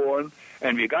been born,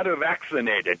 and we got to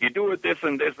vaccinate it. You do it this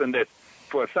and this and this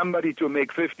for somebody to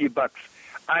make $50.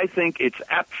 I think it's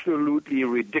absolutely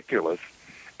ridiculous.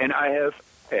 And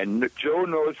and Joe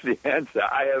knows the answer,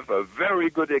 I have a very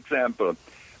good example.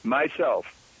 Myself,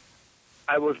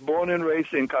 I was born and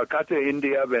raised in Calcutta,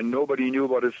 India, when nobody knew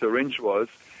what a syringe was.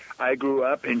 I grew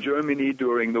up in Germany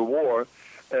during the war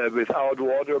without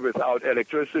water, without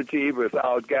electricity,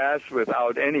 without gas,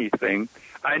 without anything.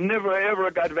 I never, ever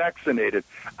got vaccinated.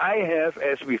 I have,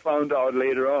 as we found out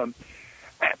later on,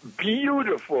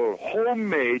 beautiful,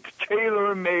 homemade,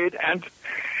 tailor-made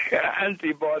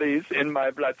antibodies in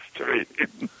my bloodstream.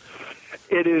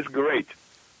 It is great.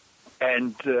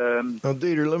 And now,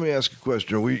 Dieter, let me ask a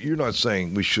question. You're not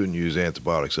saying we shouldn't use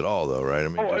antibiotics at all, though, right? I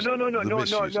mean, no.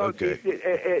 Okay.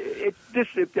 The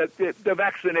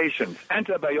vaccinations,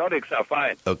 antibiotics are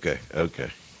fine. Okay.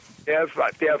 They're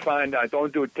fine. I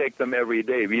don't take them every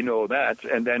day. We know that,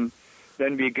 and then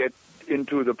we get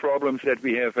into the problems that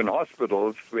we have in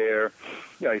hospitals, where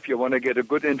if you want to get a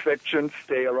good infection,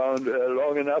 stay around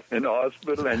long enough in the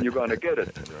hospital, and you're going to get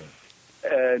it.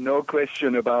 No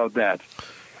question about that.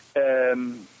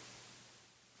 The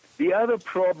other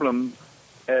problem,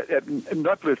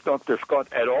 not with Dr. Scott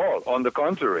at all, on the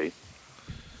contrary,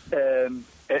 the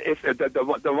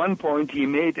one point he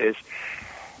made is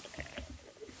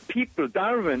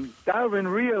Darwin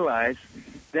realized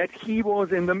that he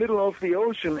was in the middle of the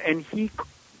ocean and he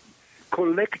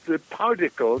collected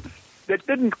particles that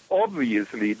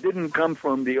obviously didn't come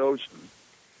from the ocean.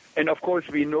 And of course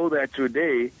we know that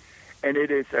today, and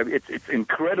it's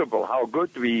incredible how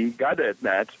good we got at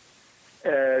that,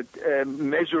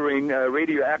 measuring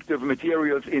radioactive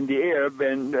materials in the air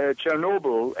when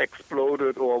Chernobyl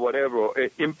exploded or whatever,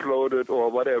 imploded or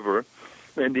whatever,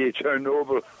 when the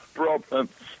Chernobyl problem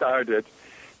started.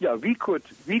 Yeah, we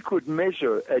could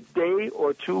measure a day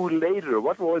or two later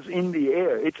what was in the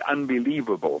air. It's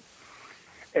unbelievable.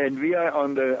 And we are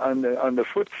on the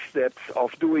footsteps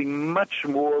of doing much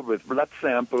more with blood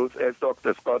samples, as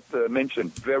Dr. Scott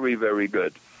mentioned. Very, very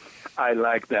good. I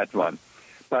like that one.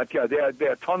 But yeah,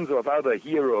 there are tons of other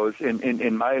heroes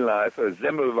in my life,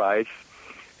 Semmelweis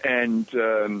and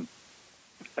the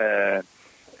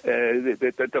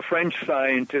French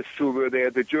scientists who were there,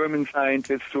 the German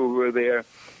scientists who were there.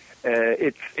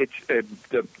 It's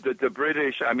the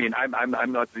British. I mean,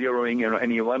 I'm not zeroing in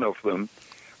any one of them.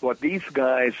 What these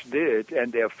guys did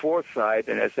and their foresight,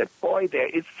 and I said, boy, there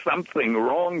is something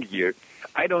wrong here.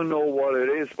 I don't know what it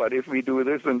is, but if we do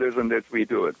this and this and this, we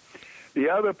do it. The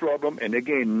other problem, and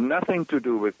again, nothing to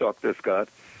do with Dr. Scott,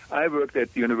 I worked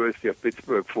at the University of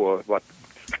Pittsburgh for,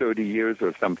 30 years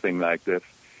or something like this.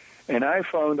 And I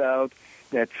found out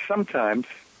that sometimes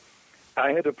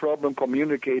I had a problem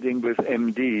communicating with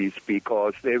MDs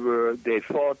because they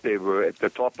thought they were at the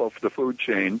top of the food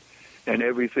chain and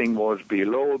everything was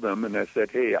below them. And I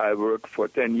said, hey, I worked for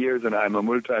 10 years and I'm a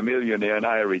multimillionaire and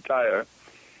I retire.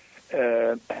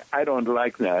 I don't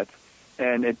like that.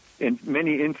 And in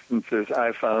many instances,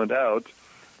 I found out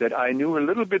that I knew a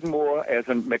little bit more as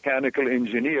a mechanical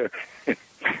engineer.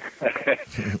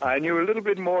 I knew a little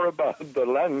bit more about the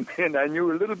lung, and I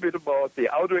knew a little bit about the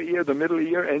outer ear, the middle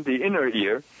ear, and the inner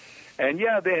ear. And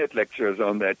yeah, they had lectures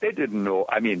on that. They didn't know.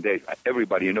 I mean,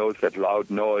 everybody knows that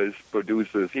loud noise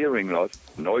produces hearing loss,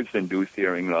 noise-induced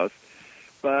hearing loss.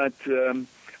 But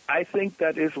I think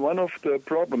that is one of the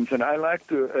problems, and I like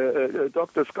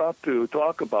Dr. Scott to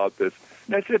talk about this.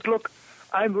 And I said, look,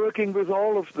 I'm working with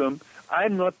all of them.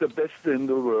 I'm not the best in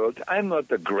the world. I'm not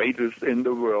the greatest in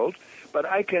the world, but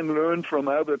I can learn from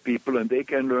other people, and they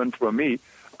can learn from me.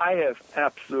 I have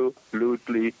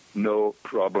absolutely no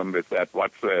problem with that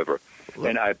whatsoever.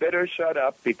 And I better shut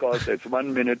up because it's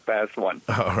 1 minute past 1.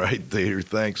 All right, Dieter.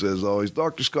 Thanks as always,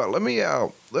 Dr. Scott. Let me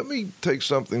take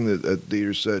something that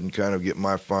Dieter said and kind of get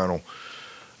my final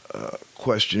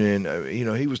question in.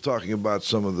 He was talking about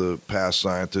some of the past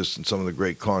scientists and some of the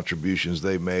great contributions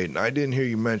they made, and I didn't hear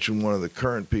you mention one of the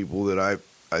current people that I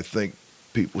think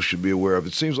people should be aware of.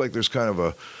 It seems like there's kind of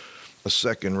a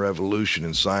second revolution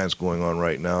in science going on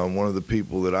right now, and one of the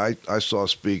people that I saw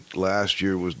speak last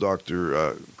year was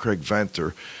Dr. Craig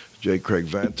Venter, J. Craig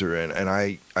Venter, and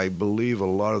I believe a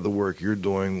lot of the work you're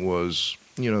doing was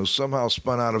somehow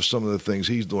spun out of some of the things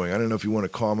he's doing. I don't know if you want to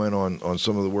comment on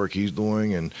some of the work he's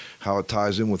doing and how it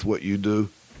ties in with what you do.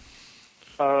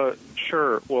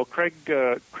 Sure. Well, Craig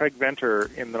Venter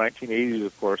in the 1980s,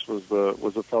 of course, was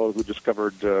the fellow who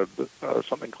discovered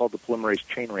something called the polymerase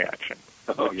chain reaction,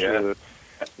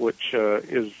 which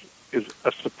is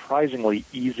a surprisingly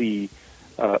easy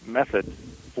method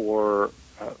for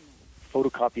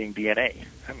photocopying DNA.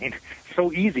 I mean,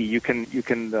 so easy you can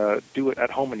do it at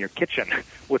home in your kitchen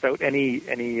without any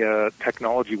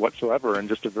technology whatsoever and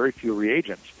just a very few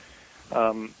reagents.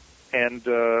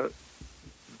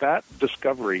 That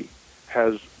discovery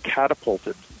has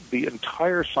catapulted the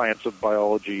entire science of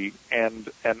biology and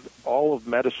all of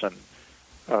medicine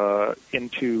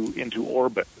into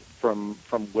orbit from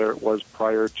where it was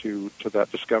prior to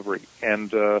that discovery.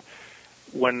 And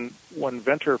when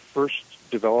Venter first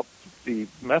developed the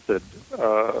method,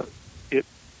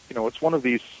 it's one of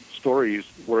these stories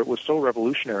where it was so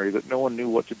revolutionary that no one knew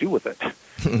what to do with it.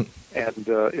 And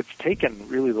it's taken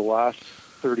really the last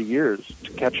 30 years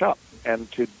to catch up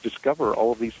and to discover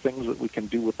all of these things that we can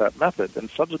do with that method. And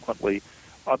subsequently,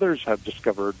 others have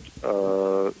discovered,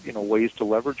 ways to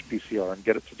leverage PCR and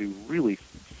get it to do really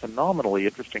phenomenally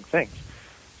interesting things.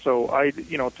 So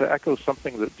to echo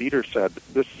something that Dieter said,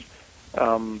 this,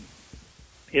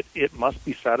 it must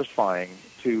be satisfying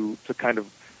to kind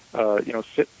of,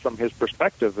 sit from his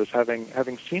perspective as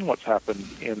having seen what's happened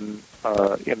in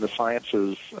the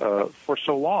sciences for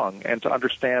so long, and to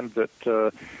understand that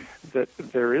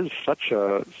there is such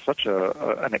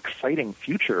an exciting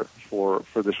future for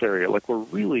this area. Like, we're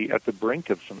really at the brink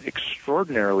of some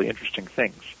extraordinarily interesting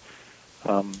things.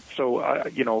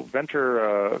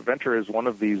 Venter is one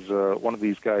of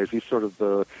these guys. He's sort of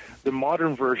the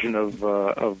modern version of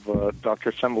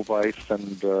Dr. Semmelweis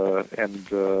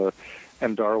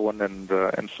Darwin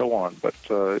and so on. But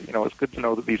it's good to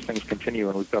know that these things continue,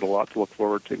 and we've got a lot to look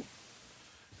forward to.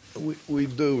 We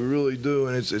do, we really do,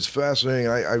 and it's fascinating.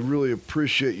 I really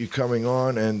appreciate you coming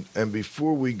on. And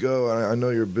before we go, I know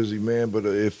you're a busy man, but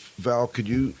if Val, could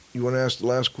you want to ask the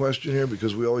last question here,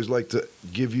 because we always like to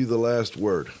give you the last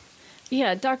word.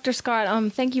 Yeah, Dr.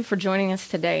 Scott, thank you for joining us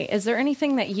today. Is there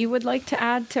anything that you would like to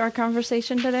add to our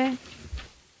conversation today?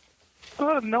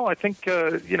 No, I think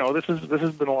this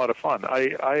has been a lot of fun.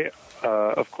 I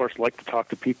of course, like to talk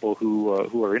to people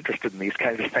who are interested in these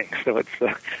kinds of things. So it's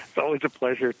always a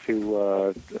pleasure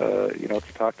to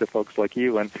talk to folks like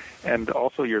you and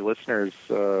also your listeners,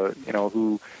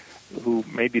 who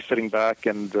may be sitting back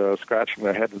and scratching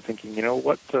their head and thinking,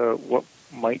 what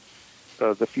might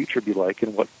the future be like,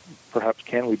 and what perhaps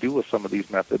can we do with some of these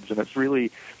methods? And it's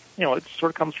really, it sort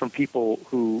of comes from people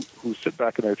who sit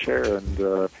back in their chair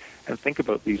and think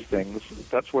about these things.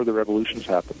 That's where the revolutions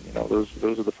happen. Those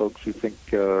are the folks who think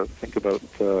about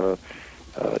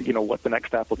what the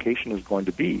next application is going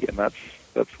to be, and that's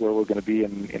where we're going to be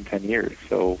in 10 years.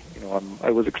 So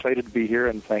I was excited to be here,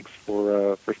 and thanks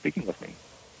for speaking with me.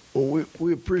 Well,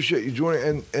 we appreciate you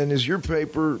joining. And is your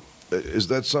paper, is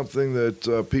that something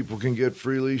that people can get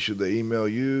freely? Should they email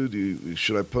you?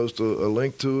 Should I post a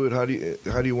link to it? How do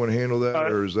you want to handle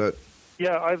that, or is that?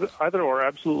 Yeah, either or,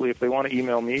 absolutely. If they want to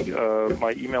email me,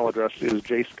 my email address is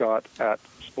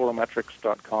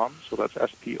jscott@sporometrics.com. So that's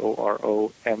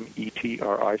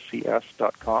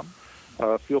SPOROMETRICS.com.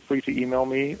 Feel free to email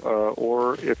me,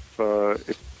 or if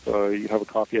you have a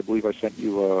copy, I believe I sent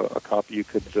you a copy. You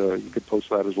could post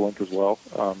that as a link as well.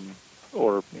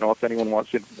 Or if anyone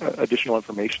wants additional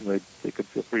information, they could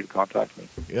feel free to contact me.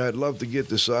 Yeah, I'd love to get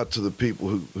this out to the people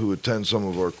who attend some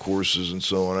of our courses and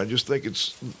so on. I just think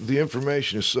the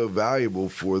information is so valuable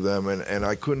for them, and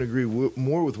I couldn't agree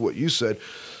more with what you said.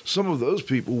 Some of those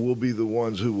people will be the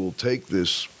ones who will take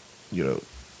this, the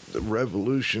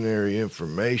revolutionary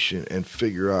information and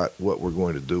figure out what we're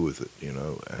going to do with it.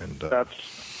 And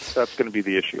that's going to be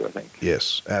the issue, I think.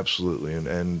 Yes, absolutely.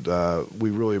 And we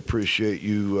really appreciate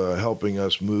you helping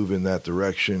us move in that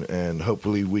direction, and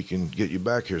hopefully we can get you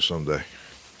back here someday.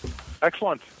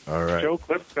 Excellent. All right. Joe,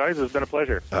 Cliff, guys, it's been a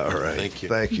pleasure. All right. Thank you.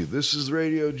 Thank you. This is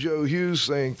Radio Joe Hughes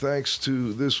saying thanks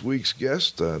to this week's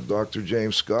guest, Dr.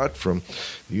 James Scott from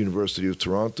the University of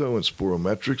Toronto and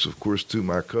Sporometrics, of course, to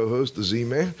my co-host, the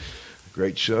Z-Man.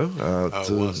 Great show.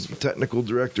 To Technical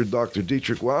Director, Dr.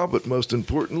 Dietrich Weil, but most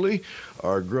importantly,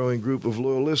 our growing group of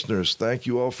loyal listeners. Thank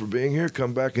you all for being here.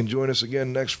 Come back and join us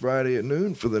again next Friday at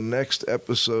noon for the next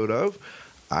episode of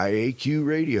IAQ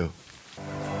Radio.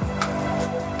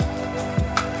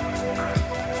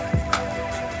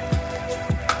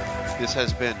 This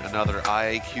has been another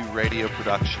IAQ Radio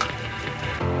production.